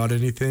worry about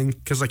anything,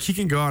 because like he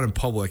can go out in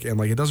public and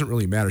like it doesn't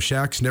really matter.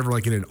 Shaq's never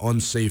like in an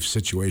unsafe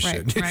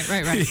situation.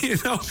 Right. You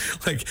know,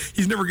 like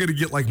he's never going to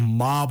get like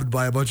mobbed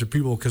by a bunch of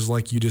people because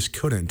like you just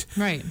couldn't.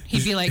 Right.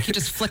 He'd be like, he'd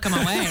just flick them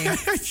away.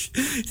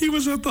 He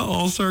was at the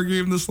All-Star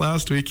game this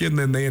last weekend, and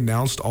then they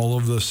announced all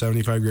of the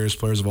 75 greatest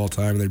players of all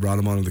time, and they brought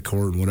him onto the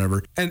court and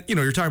whatever. And, you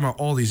know, you're talking about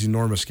all these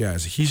enormous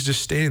guys. He's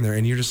just standing there,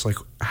 and you're just like,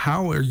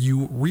 how are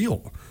you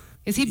real?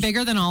 Is he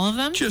bigger than all of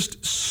them?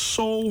 Just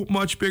so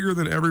much bigger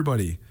than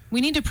everybody. We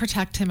need to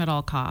protect him at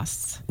all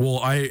costs. Well,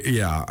 I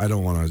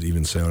don't want to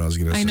even say what I was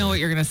going to say. I know what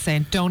you're going to say.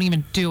 Don't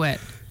even do it.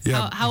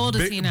 Yeah, how old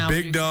is he now?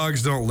 Big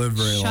dogs don't live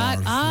very long. Shut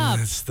up.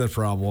 That's the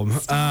problem.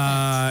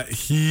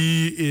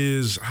 He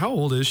is, how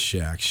old is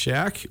Shaq?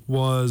 Shaq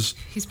was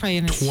he's probably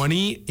in his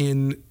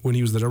 20 when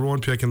he was the number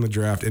one pick in the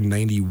draft in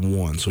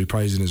 91. So he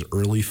probably is in his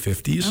early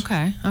 50s.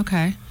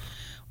 Okay.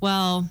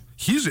 Well,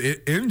 He's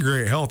in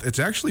great health. It's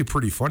actually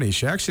pretty funny.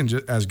 Shaq's in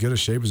as good a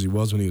shape as he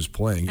was when he was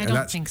playing. I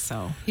don't think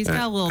so. He's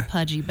got a little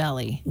pudgy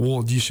belly.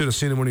 Well, you should have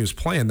seen him when he was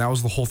playing. That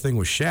was the whole thing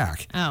with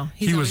Shaq. Oh,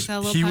 he was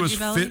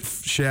fit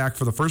Shaq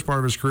for the first part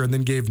of his career and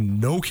then gave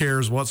no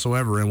cares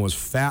whatsoever and was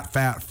fat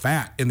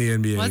in the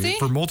NBA. Was he?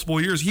 For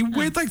multiple years. He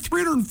weighed like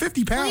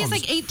 350 pounds. Well, he's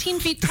like 18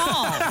 feet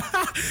tall.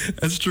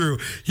 That's true.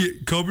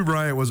 Kobe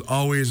Bryant was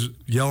always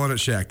yelling at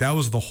Shaq. That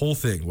was the whole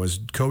thing. Was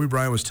Kobe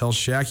Bryant was tell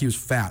Shaq he was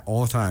fat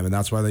all the time, and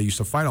that's why they used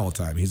to fight all the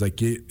time. He's like,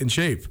 get in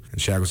shape.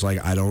 And Shaq was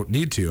like, I don't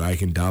need to. I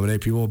can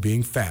dominate people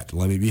being fat.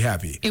 Let me be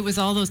happy. It was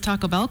all those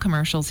Taco Bell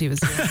commercials he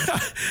was doing.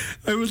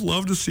 I would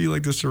love to see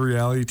like this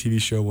reality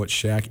TV show what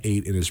Shaq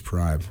ate in his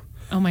prime.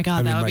 Oh my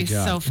God, that would be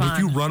so fun. If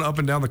you run up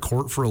and down the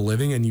court for a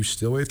living and you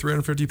still weigh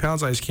 350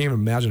 pounds, I just can't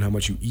imagine how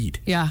much you eat.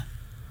 Yeah.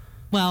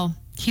 Well,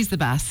 he's the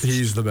best.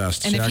 He's the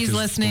best. And Shaq if he's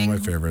listening, one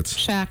of my favorites.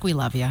 Shaq, we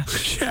love you.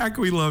 Shaq,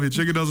 we love you.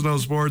 Chicken Doesn't Know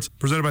Sports,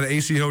 presented by the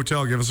AC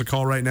Hotel. Give us a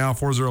call right now,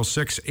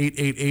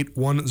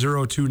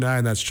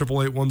 406-888-1029. That's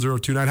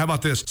 888-1029. How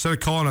about this? Instead of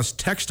calling us,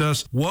 text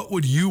us, what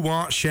would you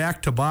want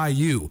Shaq to buy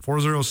you?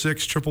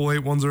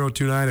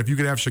 406-888-1029. If you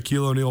could have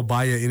Shaquille O'Neal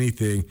buy you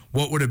anything,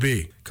 what would it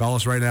be? Call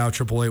us right now,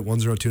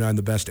 888-1029.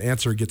 The best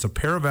answer gets a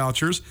pair of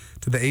vouchers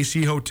to the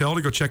AC Hotel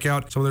to go check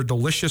out some of their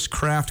delicious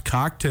craft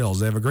cocktails.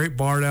 They have a great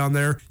bar down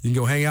there. You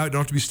can go hang out. You don't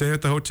have to be staying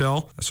at the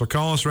hotel. So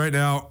call us right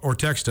now or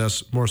text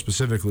us more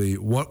specifically.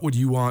 What would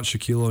you want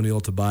Shaquille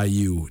O'Neal to buy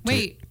you?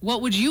 Wait,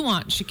 what would you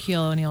want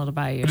Shaquille O'Neal to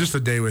buy you? Just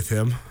a day with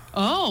him.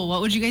 Oh,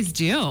 what would you guys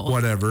do?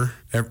 Whatever.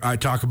 I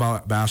talk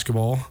about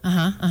basketball.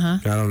 I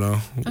don't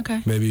know.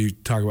 Okay. Maybe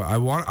talk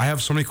about. I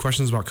have so many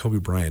questions about Kobe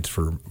Bryant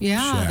for.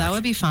 Yeah, Shaq. that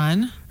would be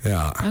fun.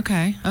 Yeah.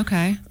 Okay.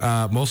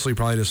 Mostly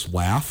probably just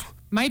laugh.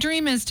 My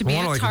dream is to be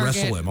at Target. I want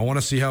to wrestle him. I want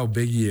to see how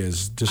big he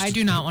is. I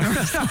do not want to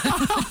wrestle him.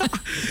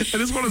 I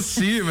just want to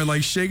see him and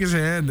like shake his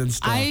hand and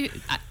stuff.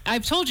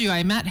 I've told you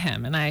I met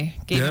him and I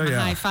gave him a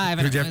high five.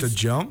 Did you have to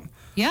jump?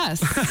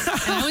 Yes.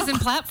 And I was in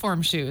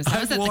platform shoes. I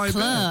was at the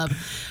club.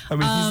 I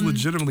mean, he's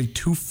legitimately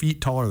 2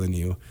 feet taller than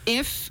you.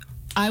 If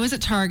I was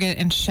at Target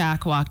and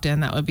Shaq walked in,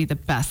 that would be the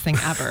best thing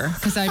ever.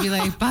 Because I'd be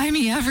like, buy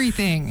me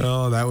everything.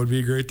 Oh, that would be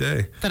a great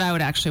day. But I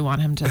would actually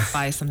want him to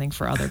buy something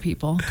for other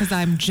people because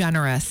I'm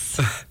generous.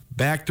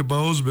 Back to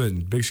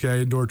Bozeman. Big Sky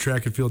Indoor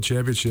Track and Field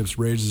Championships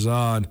rages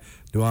on.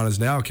 Nuanez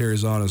now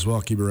carries on as well.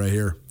 Keep it right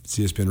here.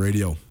 CSPN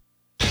Radio.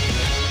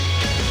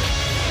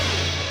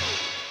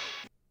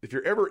 If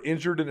you're ever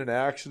injured in an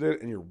accident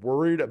and you're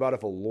worried about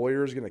if a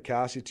lawyer is going to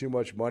cost you too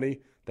much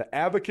money, the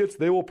Advocates,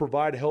 they will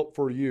provide help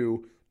for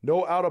you.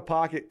 No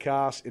out-of-pocket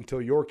costs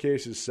until your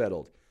case is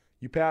settled.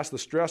 You pass the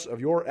stress of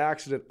your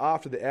accident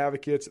off to the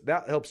Advocates.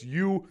 That helps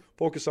you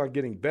focus on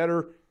getting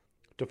better.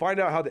 To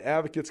find out how the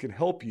Advocates can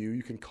help you,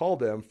 you can call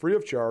them free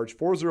of charge,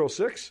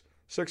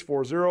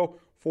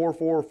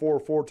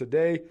 406-640-4444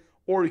 today,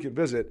 or you can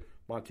visit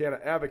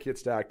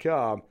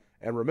MontanaAdvocates.com.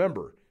 And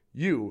remember,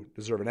 you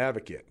deserve an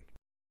advocate.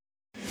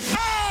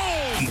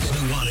 It's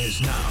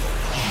Nuanez now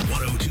on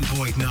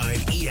 102.9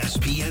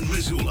 ESPN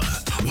Missoula.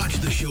 Watch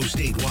the show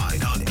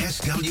statewide on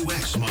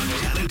SWX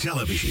Montana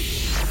Television.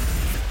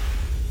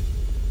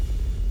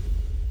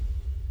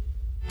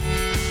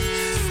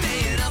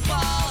 Staying up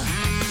all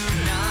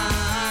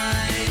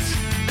night.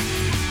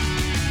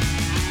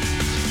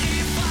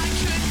 If I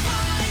could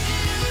find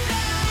you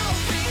now,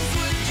 things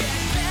would get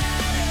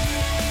better.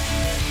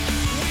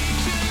 We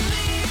could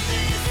leave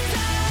this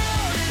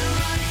town and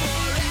run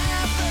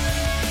forever.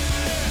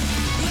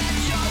 Let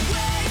your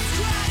waves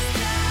crash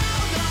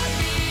down on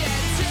me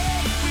and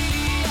take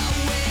me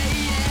away,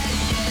 yeah.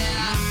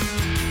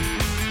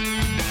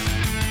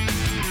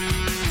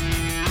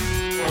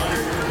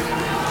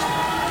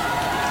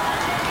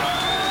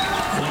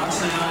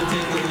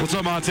 What's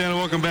up, Montana?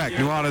 Welcome back.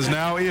 Nuanez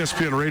now,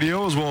 ESPN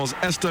Radio, as well as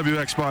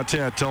SWX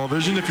Montana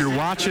Television. If you're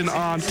watching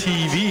on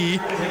TV,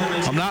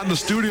 I'm not in the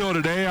studio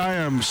today. I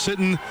am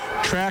sitting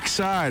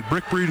trackside,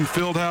 Brick Breeden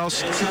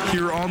Fieldhouse,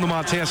 here on the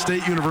Montana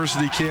State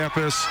University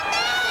campus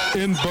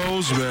in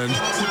Bozeman.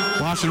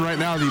 Watching right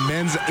now the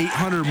men's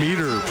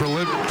 800-meter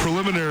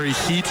preliminary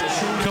heat.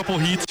 A couple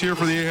heats here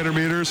for the 800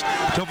 meters.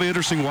 Definitely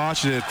interesting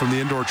watching it from the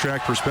indoor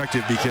track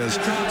perspective because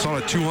it's on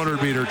a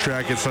 200-meter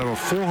track instead of a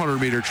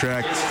 400-meter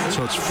track.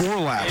 So it's 4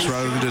 laps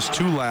rather than just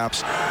 2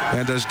 laps.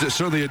 And there's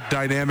certainly a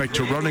dynamic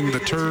to running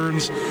the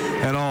turns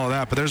and all of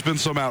that. But there's been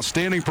some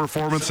outstanding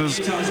performances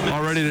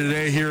already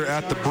today here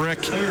at the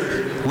Brick,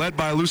 led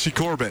by Lucy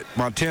Corbett.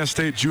 Montana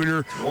State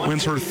junior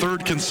wins her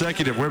 3rd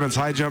consecutive women's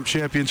high jump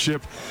championship.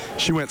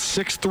 She went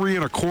 6'3"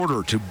 and a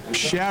quarter to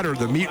shatter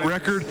the meet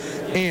record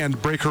and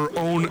break her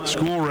own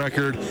school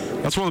record.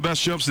 That's one of the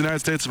best jumps in the United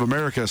States of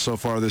America so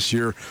far this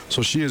year.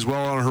 So she is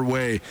well on her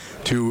way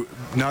to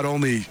not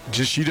only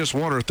she just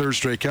won her 3rd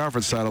straight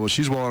conference title, but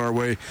she's well on her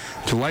way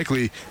to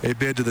likely a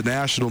bid to the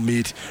national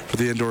meet for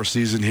the indoor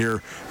season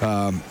here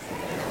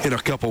in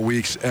a couple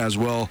weeks as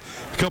well.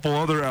 A couple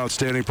other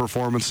outstanding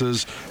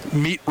performances,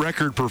 meet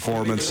record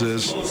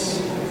performances.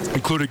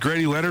 included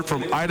Grady Leonard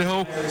from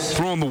Idaho,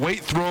 throwing the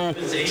weight throw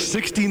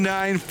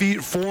 69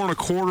 feet 4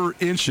 1/4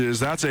 inches.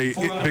 That's a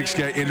Big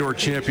Sky Indoor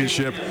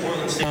Championship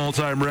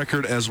all-time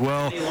record as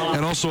well.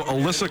 And also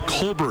Alyssa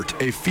Colbert,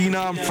 a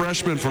phenom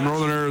freshman from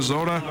Northern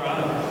Arizona.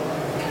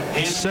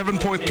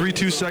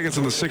 7.32 seconds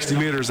in the 60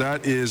 meters.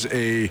 That is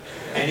a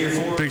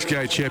Big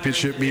Sky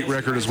Championship meet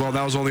record as well.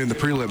 That was only in the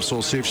prelims, so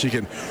we'll see if she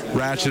can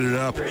ratchet it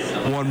up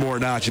one more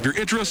notch. If you're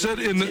interested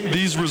in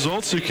these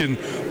results, you can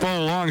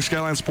follow along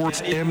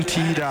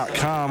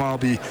SkylineSportsMT.com. I'll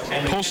be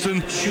posting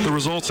the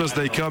results as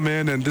they come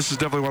in, and this is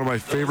definitely one of my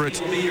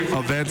favorite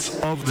events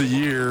of the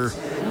year.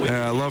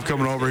 I love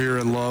coming over here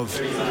and love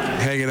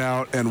hanging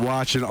out and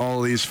watching all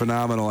of these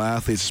phenomenal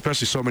athletes,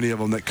 especially so many of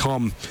them that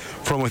come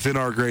from within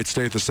our great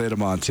state, the state of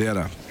Montana.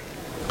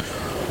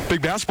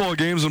 Big basketball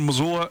games in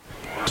Missoula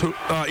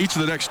each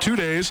of the next 2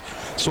 days.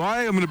 So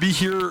I am going to be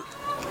here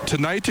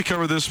tonight to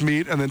cover this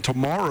meet, and then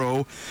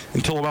tomorrow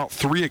until about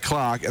 3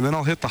 o'clock, and then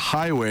I'll hit the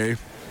highway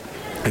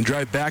and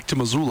drive back to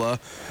Missoula.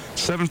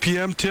 7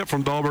 p.m. tip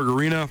from Dahlberg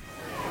Arena.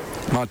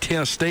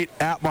 Montana State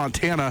at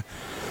Montana.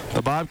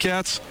 The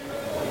Bobcats,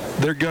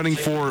 they're gunning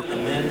for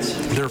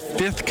their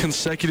 5th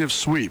consecutive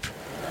sweep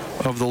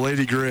of the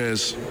Lady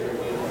Grizz.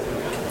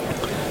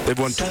 They've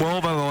won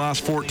 12 out of the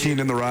last 14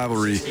 in the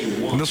rivalry.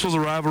 And this was a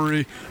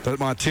rivalry that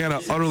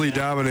Montana utterly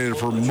dominated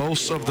for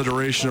most of the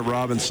duration of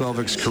Robin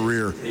Selvig's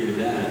career.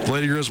 The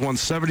Lady Grizz won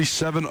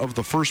 77 of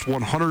the first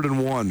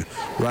 101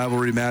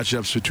 rivalry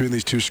matchups between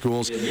these two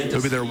schools.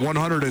 It'll be their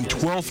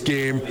 112th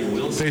game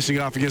facing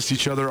off against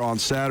each other on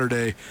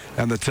Saturday.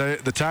 And the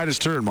tide has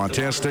turned.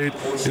 Montana State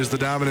is the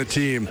dominant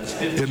team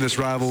in this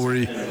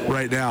rivalry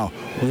right now.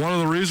 One of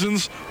the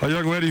reasons, a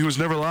young lady who's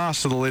never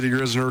lost to the Lady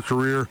Grizz in her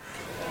career,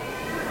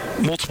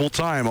 multiple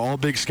time all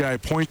Big Sky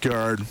point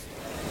guard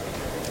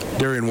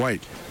Darian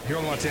White. Here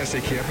on the Montana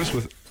State campus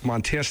with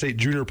Montana State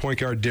junior point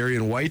guard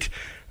Darian White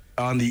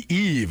on the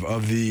eve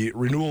of the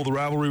renewal of the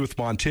rivalry with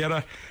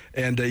Montana.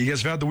 And you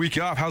guys have had the week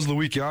off. How's the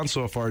week gone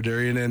so far,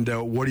 Darian? And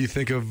what do you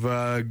think of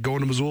going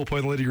to Missoula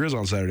playing the Lady Grizz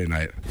on Saturday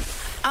night?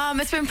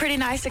 It's been pretty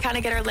nice to kind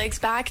of get our legs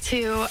back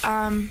to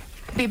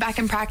be back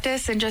in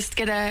practice and just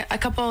get a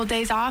couple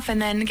days off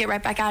and then get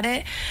right back at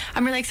it.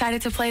 I'm really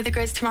excited to play the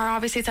Grizz tomorrow.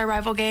 Obviously, it's our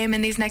rival game,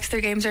 and these next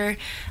 3 games are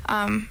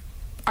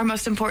our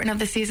most important of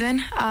the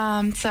season.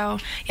 So,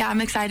 yeah,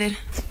 I'm excited.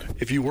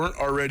 If you weren't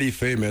already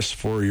famous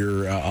for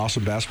your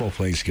awesome basketball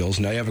playing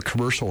skills, now you have a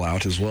commercial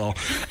out as well.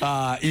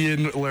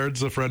 Ian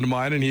Laird's a friend of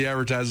mine, and he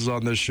advertises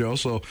on this show,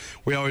 so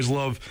we always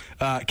love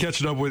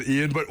catching up with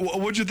Ian. But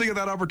what'd you think of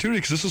that opportunity?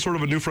 Because this is sort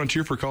of a new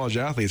frontier for college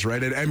athletes,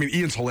 right? And I mean,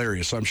 Ian's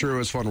hilarious, so I'm sure it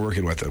was fun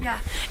working with him. Yeah,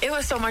 it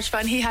was so much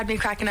fun. He had me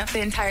cracking up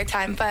the entire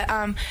time. But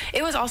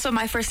it was also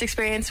my first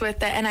experience with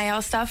the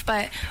NIL stuff,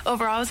 but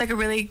overall it was like a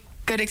really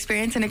good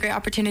experience and a great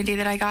opportunity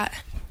that I got.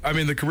 I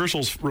mean, the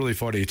commercial's really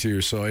funny, too,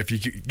 so if you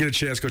get a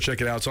chance, go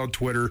check it out. It's on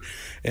Twitter,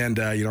 and,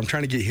 I'm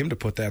trying to get him to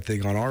put that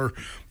thing on our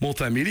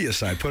multimedia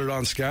side, put it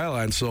on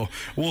Skyline, so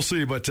we'll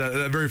see, but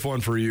very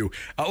fun for you.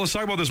 Let's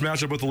talk about this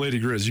matchup with the Lady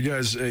Grizz. You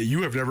guys,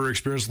 you have never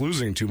experienced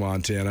losing to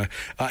Montana.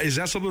 Is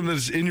that something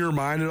that's in your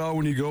mind at all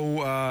when you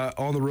go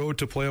on the road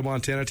to play a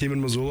Montana team in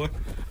Missoula?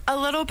 A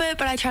little bit,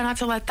 but I try not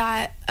to let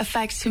that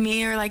affect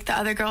me or, like, the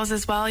other girls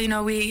as well. You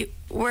know,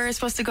 we're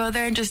supposed to go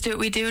there and just do what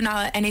we do, not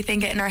let anything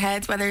get in our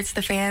heads, whether it's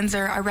the fans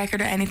or our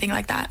record or anything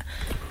like that.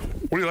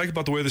 What do you like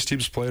about the way this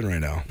team's playing right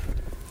now?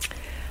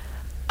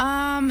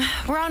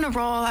 We're on a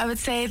roll. I would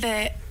say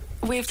that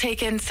we've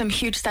taken some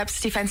huge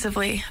steps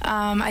defensively.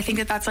 I think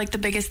that that's like the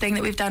biggest thing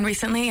that we've done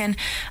recently, and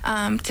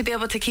to be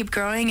able to keep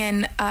growing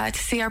and to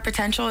see our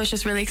potential is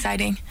just really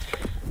exciting.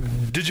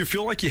 Did you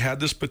feel like you had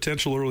this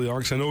potential early on?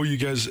 Because I know you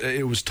guys,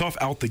 it was tough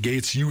out the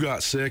gates. You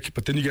got sick,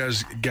 but then you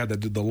guys got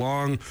the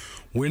long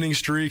winning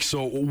streak.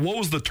 So what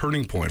was the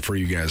turning point for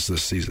you guys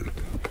this season?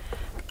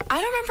 I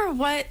don't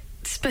remember what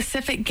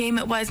specific game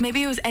it was.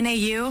 Maybe it was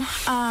NAU.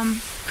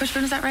 Coach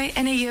Boone, is that right?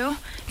 NAU?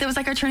 That was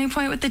like our turning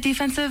point with the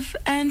defensive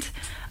end.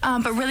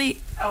 But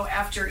really... Oh,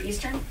 after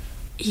Eastern?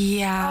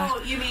 Yeah.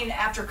 Oh, you mean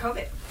after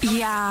COVID?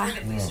 Yeah.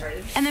 COVID we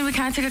started. And then we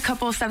kind of took a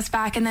couple of steps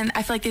back, and then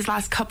I feel like these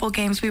last couple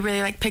games we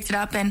really like picked it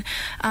up, and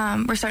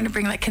we're starting to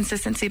bring like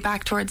consistency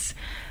back towards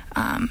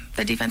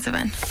the defensive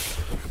end.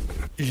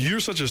 You're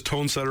such a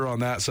tone setter on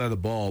that side of the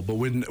ball, but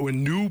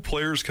when new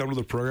players come to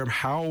the program,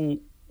 how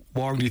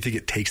long do you think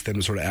it takes them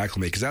to sort of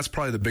acclimate? Because that's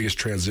probably the biggest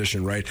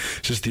transition, right?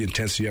 It's just the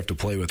intensity you have to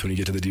play with when you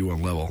get to the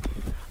D1 level.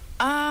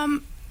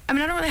 I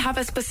mean, I don't really have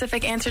a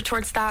specific answer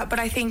towards that, but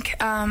I think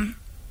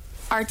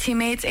our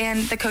teammates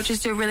and the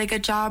coaches do a really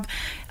good job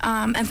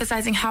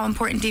emphasizing how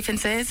important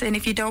defense is. And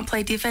if you don't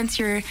play defense,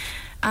 you're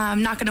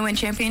not going to win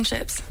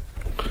championships.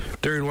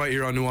 Darian White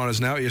here on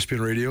Nuanez Now, ESPN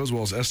Radio, as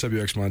well as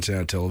SWX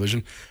Montana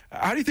Television.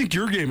 How do you think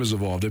your game has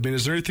evolved? I mean,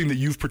 is there anything that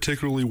you've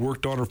particularly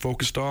worked on or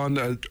focused on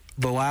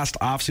the last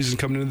offseason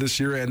coming into this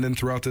year and then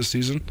throughout this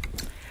season?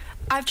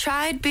 I've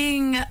tried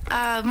being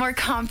more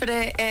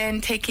confident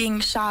in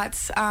taking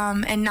shots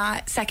and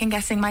not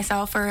second-guessing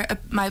myself or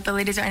my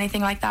abilities or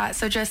anything like that.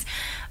 So just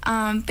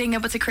being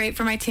able to create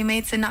for my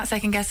teammates and not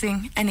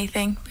second-guessing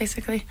anything,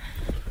 basically.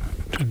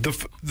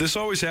 This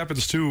always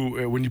happens,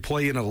 too, when you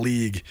play in a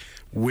league,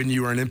 when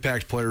you are an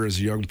impact player as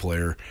a young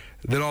player.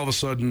 Then all of a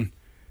sudden,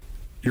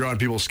 you're on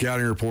people's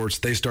scouting reports.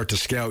 They start to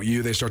scout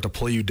you. They start to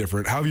play you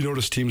different. How have you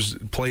noticed teams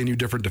playing you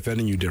different,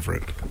 defending you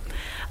different?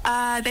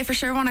 They for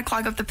sure want to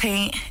clog up the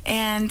paint,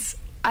 and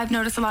I've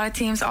noticed a lot of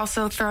teams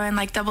also throw in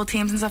like double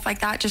teams and stuff like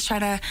that, just try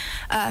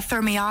to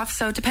throw me off.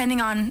 So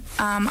depending on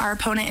our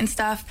opponent and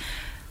stuff,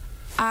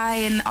 I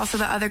and also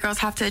the other girls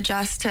have to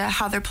adjust to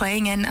how they're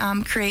playing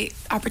and create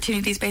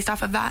opportunities based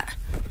off of that.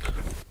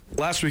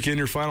 Last weekend,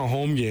 your final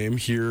home game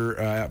here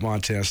at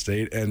Montana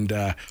State, and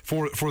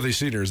for the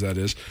seniors, that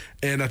is.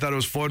 And I thought it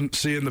was fun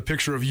seeing the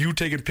picture of you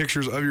taking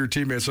pictures of your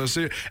teammates. So I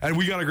see, and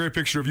we got a great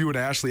picture of you and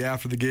Ashley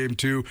after the game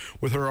too,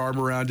 with her arm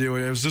around you.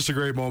 And it was just a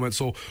great moment.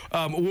 So,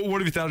 what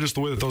have you thought of just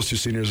the way that those two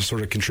seniors have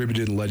sort of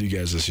contributed and led you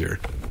guys this year?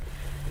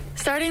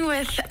 Starting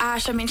with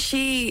Ash, I mean,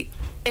 she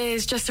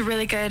is just a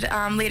really good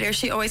leader.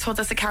 She always holds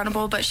us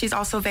accountable, but she's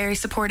also very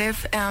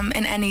supportive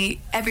in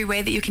every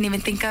way that you can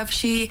even think of.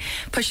 She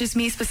pushes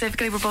me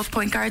specifically. We're both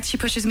point guards. She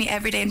pushes me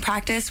every day in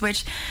practice,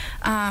 which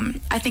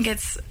I think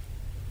it's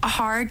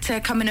hard to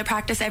come into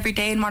practice every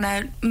day and want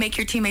to make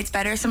your teammates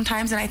better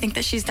sometimes, and I think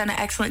that she's done an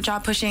excellent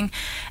job pushing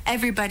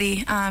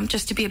everybody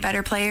just to be a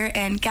better player.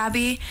 And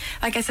Gabby,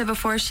 like I said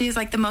before, she's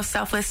like the most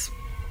selfless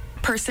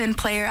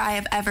player I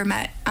have ever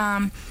met.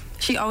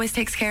 She always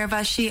takes care of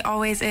us. She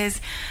always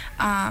is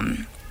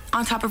on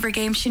top of her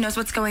game. She knows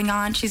what's going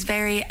on. She's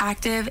very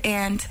active,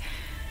 and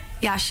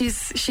yeah,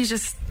 she's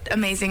just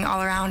amazing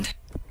all around.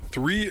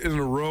 3 in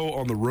a row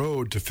on the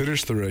road to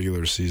finish the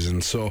regular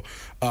season. So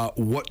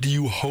what do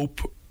you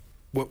hope,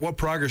 what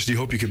progress do you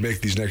hope you can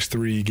make these next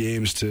 3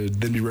 games to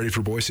then be ready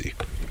for Boise?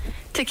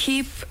 To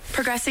keep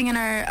progressing in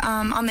our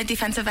on the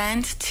defensive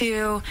end,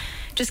 to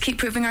just keep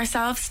proving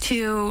ourselves,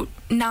 to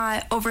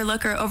not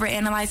overlook or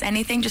overanalyze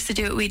anything, just to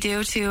do what we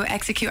do, to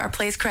execute our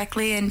plays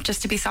correctly, and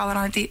just to be solid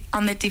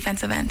on the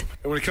defensive end.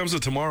 And when it comes to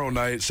tomorrow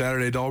night,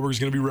 Saturday, Dahlberg's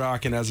going to be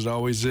rocking, as it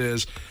always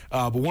is.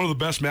 But one of the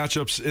best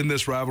matchups in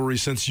this rivalry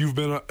since you've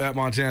been at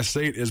Montana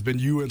State has been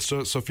you and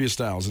Sophia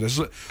Stiles. And this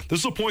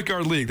is a point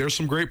guard league. There's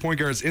some great point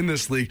guards in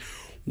this league.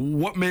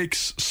 What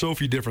makes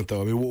Sophie different,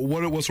 though? I mean,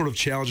 what sort of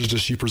challenges does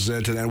she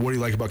present, and what do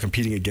you like about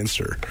competing against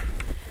her?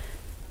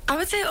 I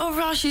would say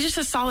overall, she's just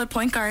a solid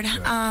point guard.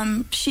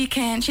 She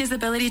has the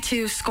ability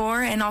to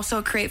score and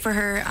also create for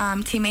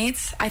her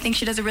teammates. I think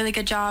she does a really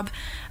good job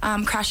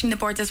crashing the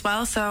boards as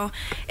well. So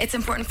it's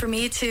important for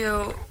me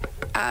to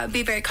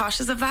be very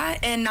cautious of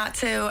that and not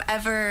to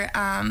ever,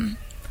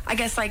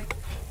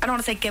 I don't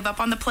want to say give up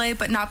on the play,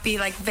 but not be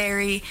like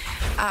very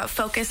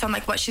focused on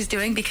like what she's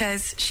doing,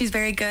 because she's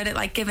very good at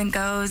like give and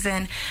goes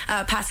and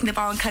passing the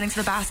ball and cutting to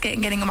the basket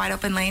and getting a wide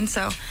open lane.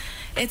 So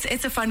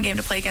it's a fun game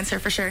to play against her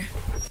for sure.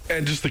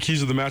 And just the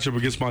keys of the matchup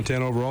against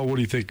Montana overall, what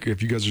do you think,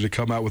 if you guys are to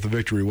come out with a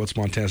victory, what's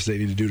Montana State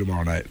need to do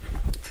tomorrow night?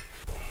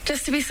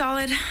 Just to be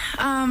solid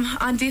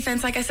on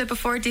defense. Like I said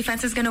before,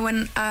 defense is going to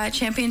win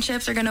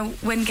championships, are going to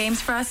win games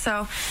for us.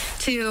 So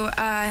to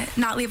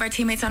not leave our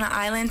teammates on an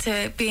island,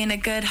 to be in a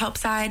good help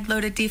side,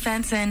 loaded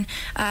defense, and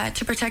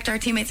to protect our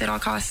teammates at all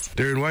costs.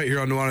 Darian White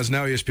here on Nuanez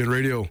Now, ESPN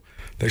Radio.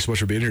 Thanks so much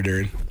for being here,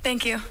 Darian.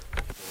 Thank you.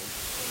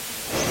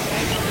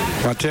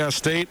 Montana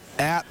State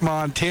at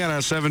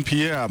Montana, 7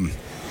 p.m.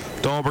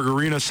 Dahlberg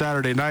Arena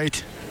Saturday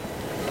night.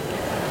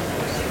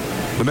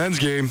 The men's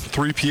game,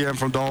 3 p.m.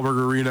 from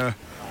Dahlberg Arena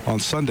on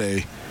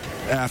Sunday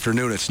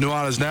afternoon. It's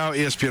Nuanez Now,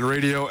 ESPN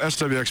Radio,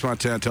 SWX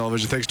Montana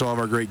Television. Thanks to all of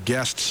our great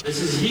guests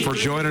for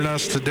joining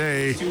us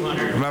today.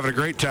 I'm having a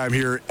great time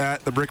here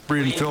at the Brick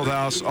Breeden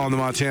Fieldhouse on the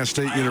Montana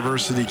State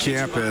University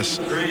campus,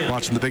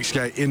 watching the Big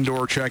Sky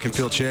Indoor Track and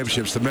Field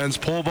Championships. The men's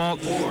pole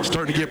vault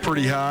starting to get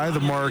pretty high, the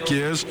mark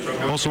is.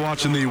 Also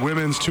watching the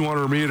women's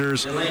 200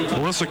 meters.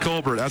 Melissa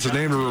Colbert, that's a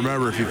name to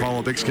remember if you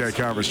follow Big Sky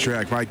Conference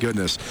track. My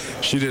goodness.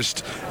 She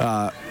just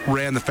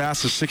ran the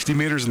fastest 60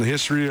 meters in the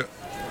history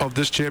of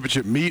this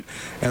championship meet,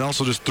 and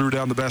also just threw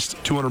down the best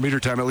 200-meter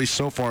time, at least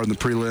so far in the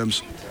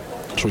prelims.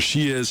 So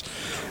she is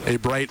a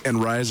bright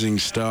and rising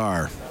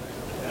star.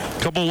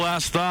 Couple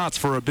last thoughts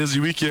for a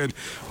busy weekend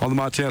on the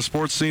Montana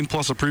sports scene,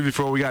 plus a preview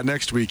for what we got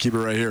next week. Keep it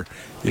right here,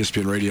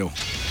 ESPN Radio.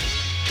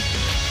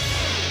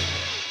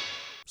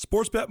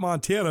 Sportsbet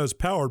Montana is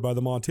powered by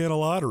the Montana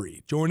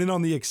Lottery. Join in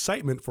on the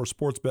excitement for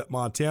Sportsbet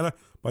Montana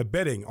by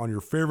betting on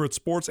your favorite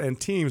sports and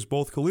teams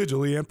both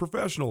collegially and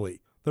professionally.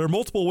 There are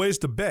multiple ways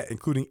to bet,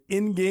 including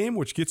in-game,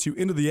 which gets you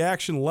into the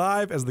action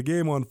live as the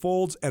game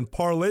unfolds, and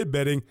parlay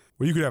betting,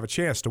 where you could have a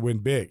chance to win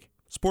big.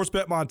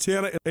 Sportsbet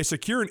Montana is a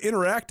secure and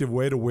interactive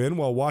way to win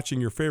while watching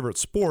your favorite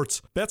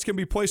sports. Bets can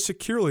be placed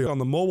securely on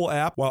the mobile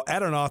app while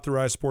at an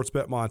authorized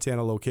Sportsbet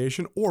Montana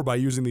location, or by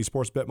using the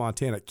Sportsbet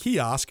Montana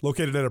kiosk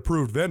located at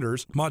approved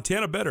vendors.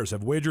 Montana bettors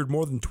have wagered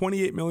more than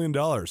 $28 million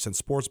since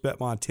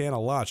Sportsbet Montana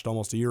launched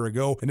almost a year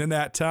ago, and in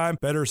that time,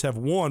 bettors have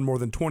won more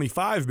than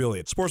 $25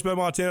 billion. Sportsbet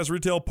Montana's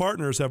retail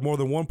partners have more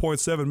than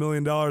 $1.7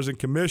 million in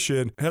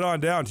commission. Head on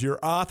down to your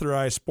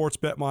authorized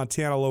Sportsbet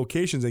Montana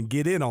locations and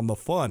get in on the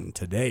fun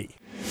today.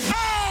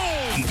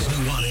 It's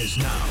Nuanez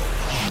Now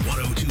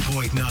on 102.9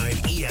 102.9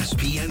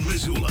 ESPN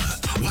Missoula.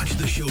 Watch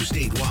the show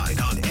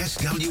statewide on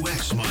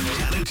SWX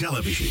Montana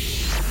Television.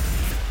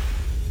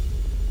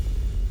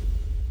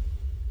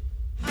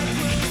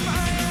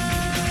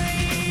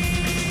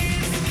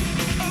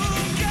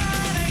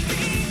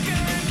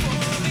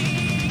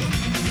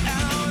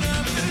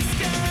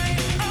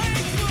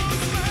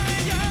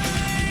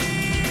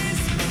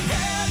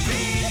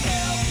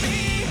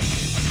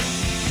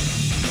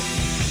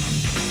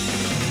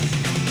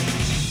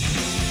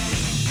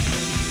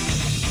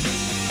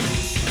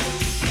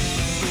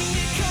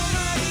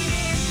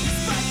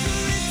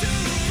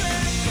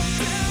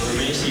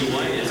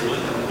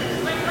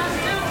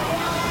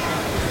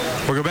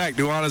 Welcome back.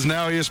 Nuanez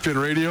now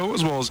ESPN Radio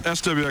as well as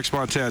SWX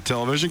Montana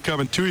Television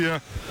coming to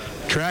you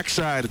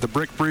trackside at the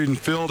Brick Breeden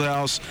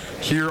Fieldhouse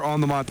here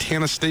on the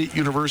Montana State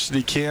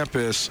University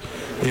campus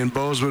in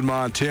Bozeman,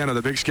 Montana.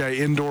 The Big Sky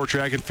Indoor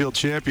Track and Field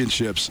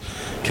Championships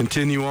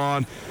continue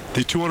on.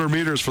 The 200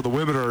 meters for the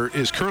women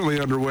is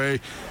currently underway.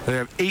 They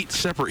have 8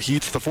 separate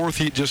heats. The fourth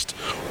heat just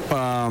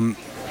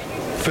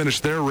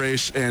finished their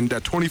race, and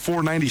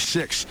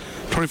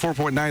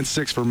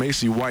 24.96 for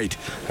Macy White,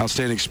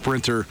 outstanding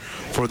sprinter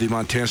for the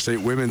Montana State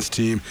women's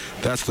team.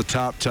 That's the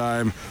top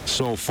time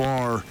so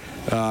far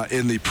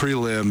in the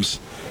prelims,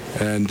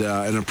 and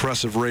an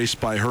impressive race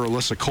by her.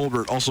 Alyssa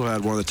Colbert also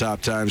had one of the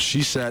top times.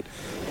 She set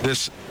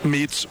this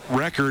meet's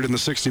record in the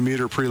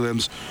 60-meter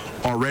prelims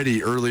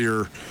already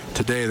earlier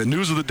today. The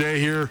news of the day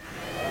here: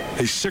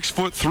 a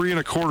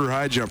 6'3¼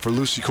 high jump for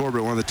Lucy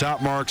Corbett, one of the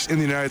top marks in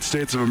the United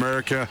States of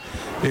America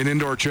in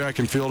indoor track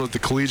and field at the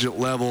collegiate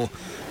level.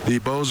 The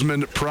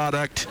Bozeman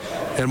product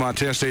and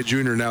Montana State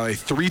junior, now a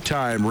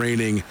 3-time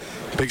reigning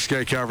Big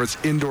Sky Conference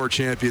indoor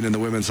champion in the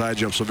women's high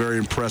jump, so very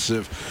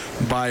impressive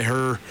by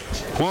her.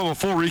 We'll have a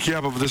full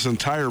recap of this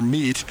entire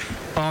meet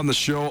on the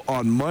show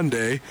on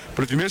Monday,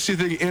 but if you missed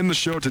anything in the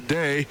show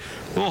today,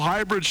 a little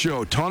hybrid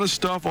show, ton of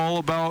stuff all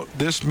about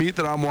this meet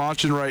that I'm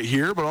watching right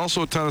here, but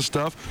also a ton of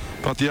stuff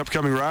about the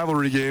upcoming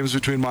rivalry games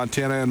between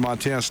Montana and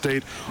Montana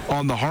State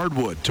on the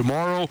hardwood.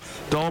 Tomorrow,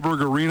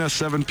 Dahlberg Arena,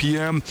 7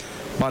 p.m.,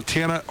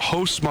 Montana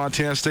hosts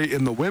Montana State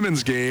in the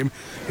women's game.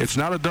 It's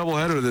not a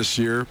doubleheader this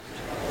year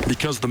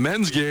because the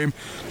men's game,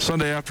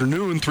 Sunday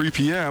afternoon, 3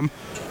 p.m.,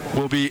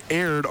 will be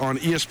aired on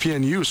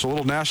ESPNU. So a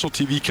little national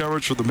TV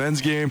coverage for the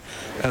men's game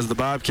as the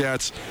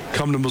Bobcats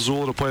come to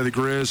Missoula to play the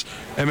Grizz.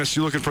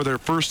 MSU looking for their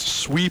first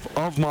sweep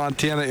of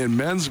Montana in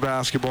men's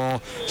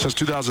basketball since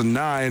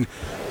 2009.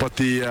 But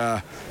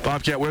the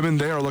Bobcat women,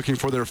 they are looking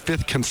for their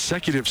 5th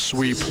consecutive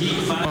sweep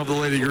of the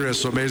Lady Grizz.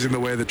 So amazing the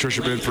way that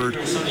Tricia Binford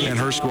and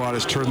her squad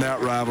has turned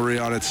that rivalry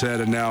on its head.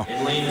 And now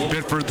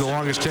Binford, the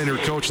longest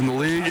tenured coach in the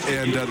league,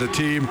 and the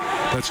team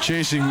that's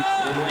chasing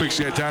Big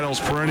Sky titles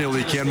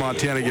perennially. Can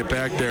Montana get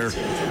back there?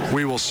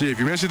 We will see. If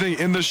you missed anything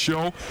in this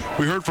show,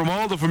 we heard from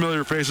all the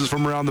familiar faces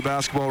from around the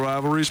basketball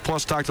rivalries,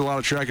 plus talked a lot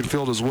of track and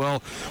field as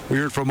well. We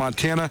heard from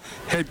Montana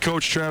head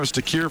coach Travis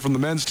DeKeer from the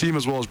men's team,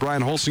 as well as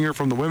Brian Holsinger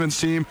from the women's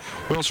team.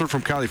 We also heard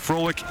from Kylie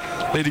Froelich,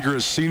 Lady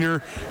Grizz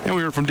senior, and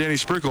we heard from Danny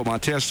Sprinkle,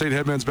 Montana State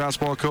head men's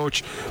basketball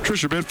coach,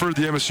 Tricia Binford,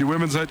 the MSU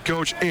women's head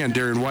coach, and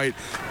Darian White,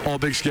 all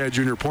Big Sky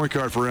junior point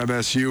guard for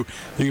MSU. You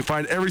can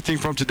find everything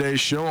from today's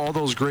show, all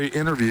those great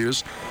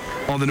interviews,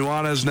 on the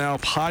Nuanez Now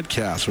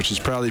podcast, which is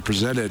proudly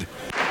presented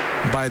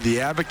by the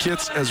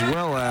Advocates as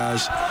well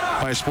as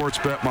by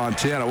Sportsbet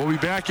Montana. We'll be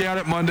back at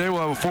it Monday.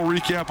 We'll have a full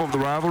recap of the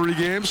rivalry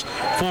games,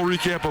 full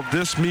recap of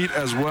this meet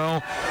as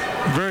well.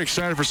 I'm very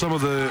excited for some of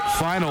the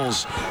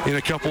finals in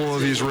a couple of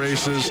these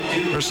races.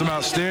 There's some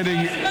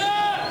outstanding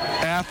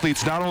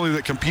athletes, not only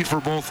that compete for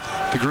both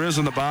the Grizz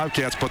and the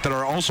Bobcats, but that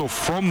are also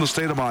from the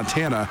state of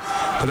Montana,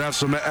 that have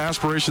some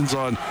aspirations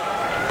on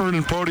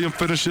earning podium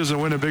finishes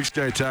and winning Big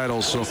Sky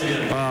titles. So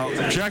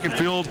track and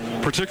field,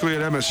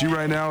 particularly at MSU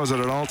right now, is at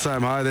an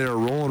all-time high. They are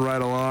rolling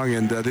right along,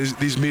 and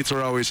these meets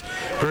are always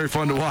very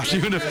fun to watch.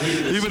 Even if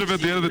at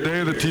the end of the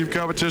day the team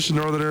competition,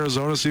 Northern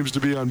Arizona seems to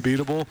be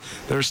unbeatable,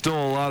 there's still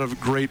a lot of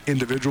great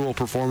individual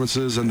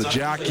performances and the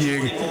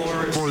jockeying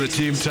for the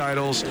team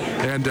titles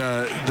and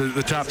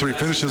the top 3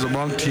 finishes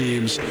among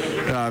teams.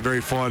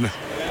 Very fun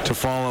to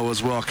follow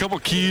as well. A couple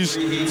keys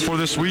for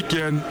this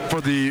weekend for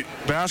the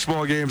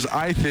basketball games,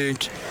 I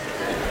think.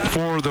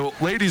 For the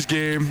ladies'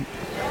 game,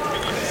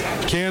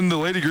 can the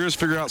Lady Grizz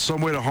figure out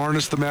some way to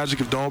harness the magic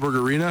of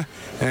Dahlberg Arena,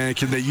 and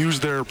can they use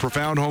their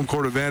profound home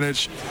court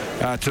advantage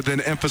to then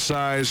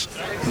emphasize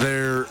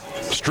their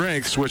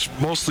strengths, which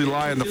mostly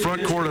lie in the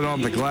front court and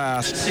on the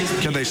glass?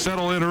 Can they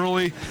settle in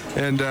early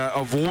and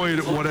avoid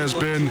what has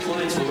been,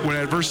 when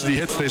adversity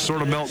hits, they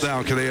sort of melt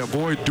down? Can they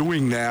avoid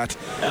doing that?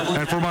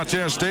 And for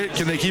Montana State,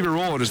 can they keep it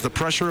rolling? Is the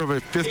pressure of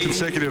a 5th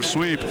consecutive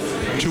sweep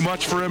too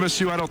much for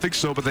MSU? I don't think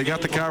so, but they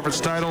got the conference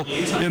title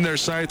in their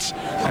sights,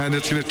 and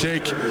it's going to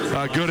take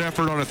a good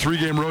effort on a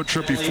 3-game road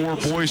trip before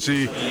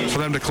Boise for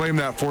them to claim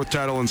that 4th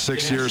title in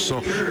 6 years. So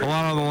a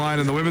lot on the line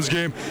in the women's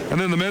game. And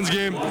then the men's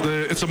game,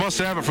 it's a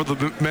must-have it for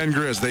the men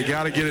Grizz. They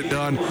got to get it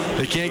done.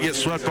 They can't get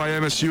swept by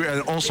MSU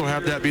and also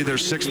have that be their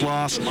 6th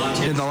loss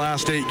in the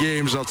last 8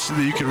 games.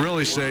 You can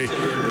really say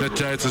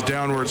that it's a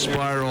downward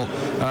spiral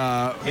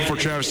for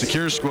Travis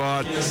DeCuire's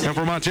squad. And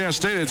for Montana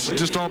State, it's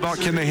just all about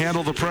can they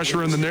handle the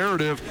pressure and the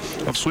narrative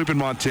of sweeping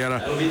Montana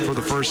for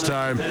the first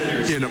time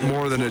in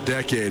more than a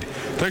decade.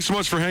 Thanks so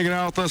much for hanging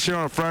out with us here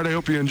on a Friday.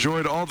 Hope you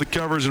enjoyed all the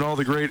coverage and all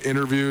the great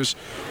interviews.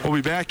 We'll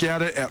be back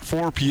at it at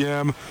 4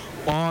 p.m.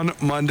 on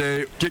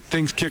Monday. Get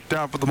things kicked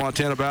off with the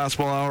Montana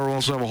Basketball Hour. We'll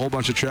also have a whole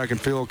bunch of track and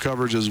field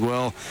coverage as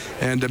well,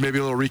 and maybe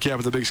a little recap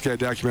of the Big Sky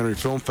Documentary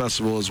Film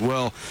Festival as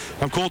well.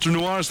 I'm Colter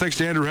Nuanez. Thanks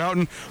to Andrew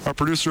Houghton, our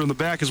producer in the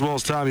back, as well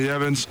as Tommy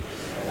Evans.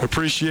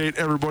 Appreciate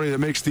everybody that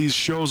makes these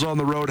shows on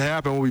the road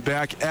happen. We'll be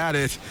back at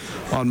it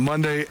on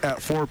Monday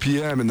at 4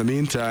 p.m. In the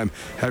meantime,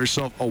 have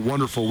yourself a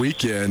wonderful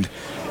weekend.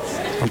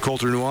 I'm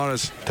Colter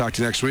Nuanez. Talk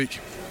to you next week.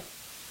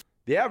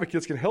 The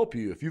Advocates can help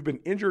you if you've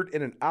been injured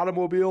in an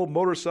automobile,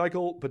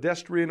 motorcycle,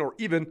 pedestrian, or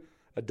even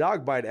a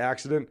dog bite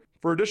accident.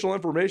 For additional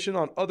information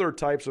on other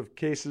types of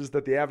cases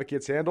that the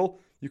Advocates handle,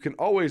 you can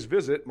always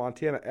visit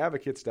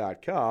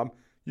MontanaAdvocates.com.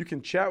 You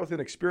can chat with an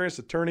experienced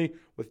attorney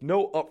with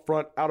no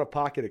upfront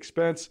out-of-pocket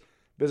expense.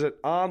 Visit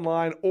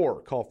online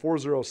or call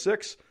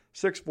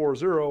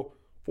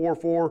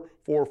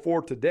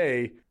 406-640-4444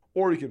 today,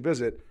 or you can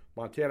visit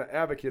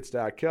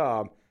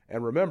MontanaAdvocates.com.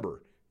 And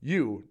remember,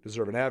 you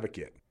deserve an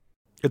advocate.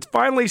 It's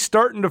finally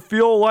starting to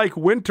feel like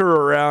winter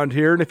around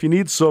here, and if you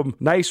need some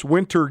nice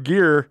winter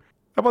gear,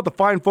 how about the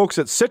fine folks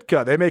at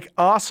Sitka? They make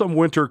awesome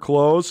winter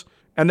clothes,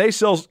 and they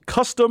sell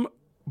custom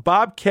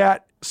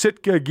Bobcat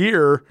Sitka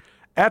gear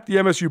at the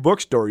MSU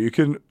Bookstore. You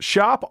can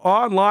shop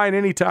online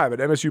anytime at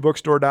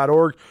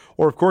msubookstore.org,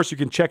 or of course you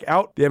can check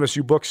out the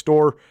MSU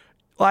Bookstore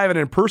live and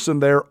in person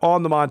there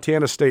on the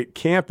Montana State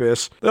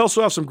campus. They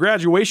also have some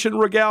graduation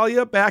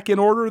regalia back in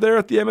order there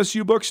at the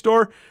MSU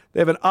Bookstore. They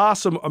have an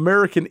awesome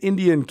American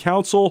Indian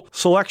Council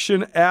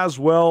selection as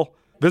well.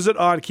 Visit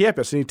on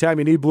campus anytime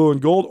you need blue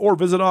and gold, or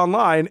visit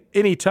online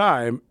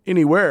anytime,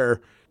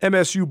 anywhere,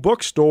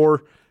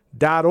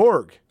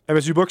 msubookstore.org.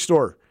 MSU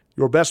Bookstore,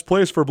 your best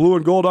place for blue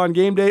and gold on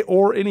game day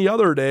or any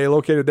other day,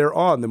 located there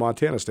on the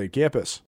Montana State campus.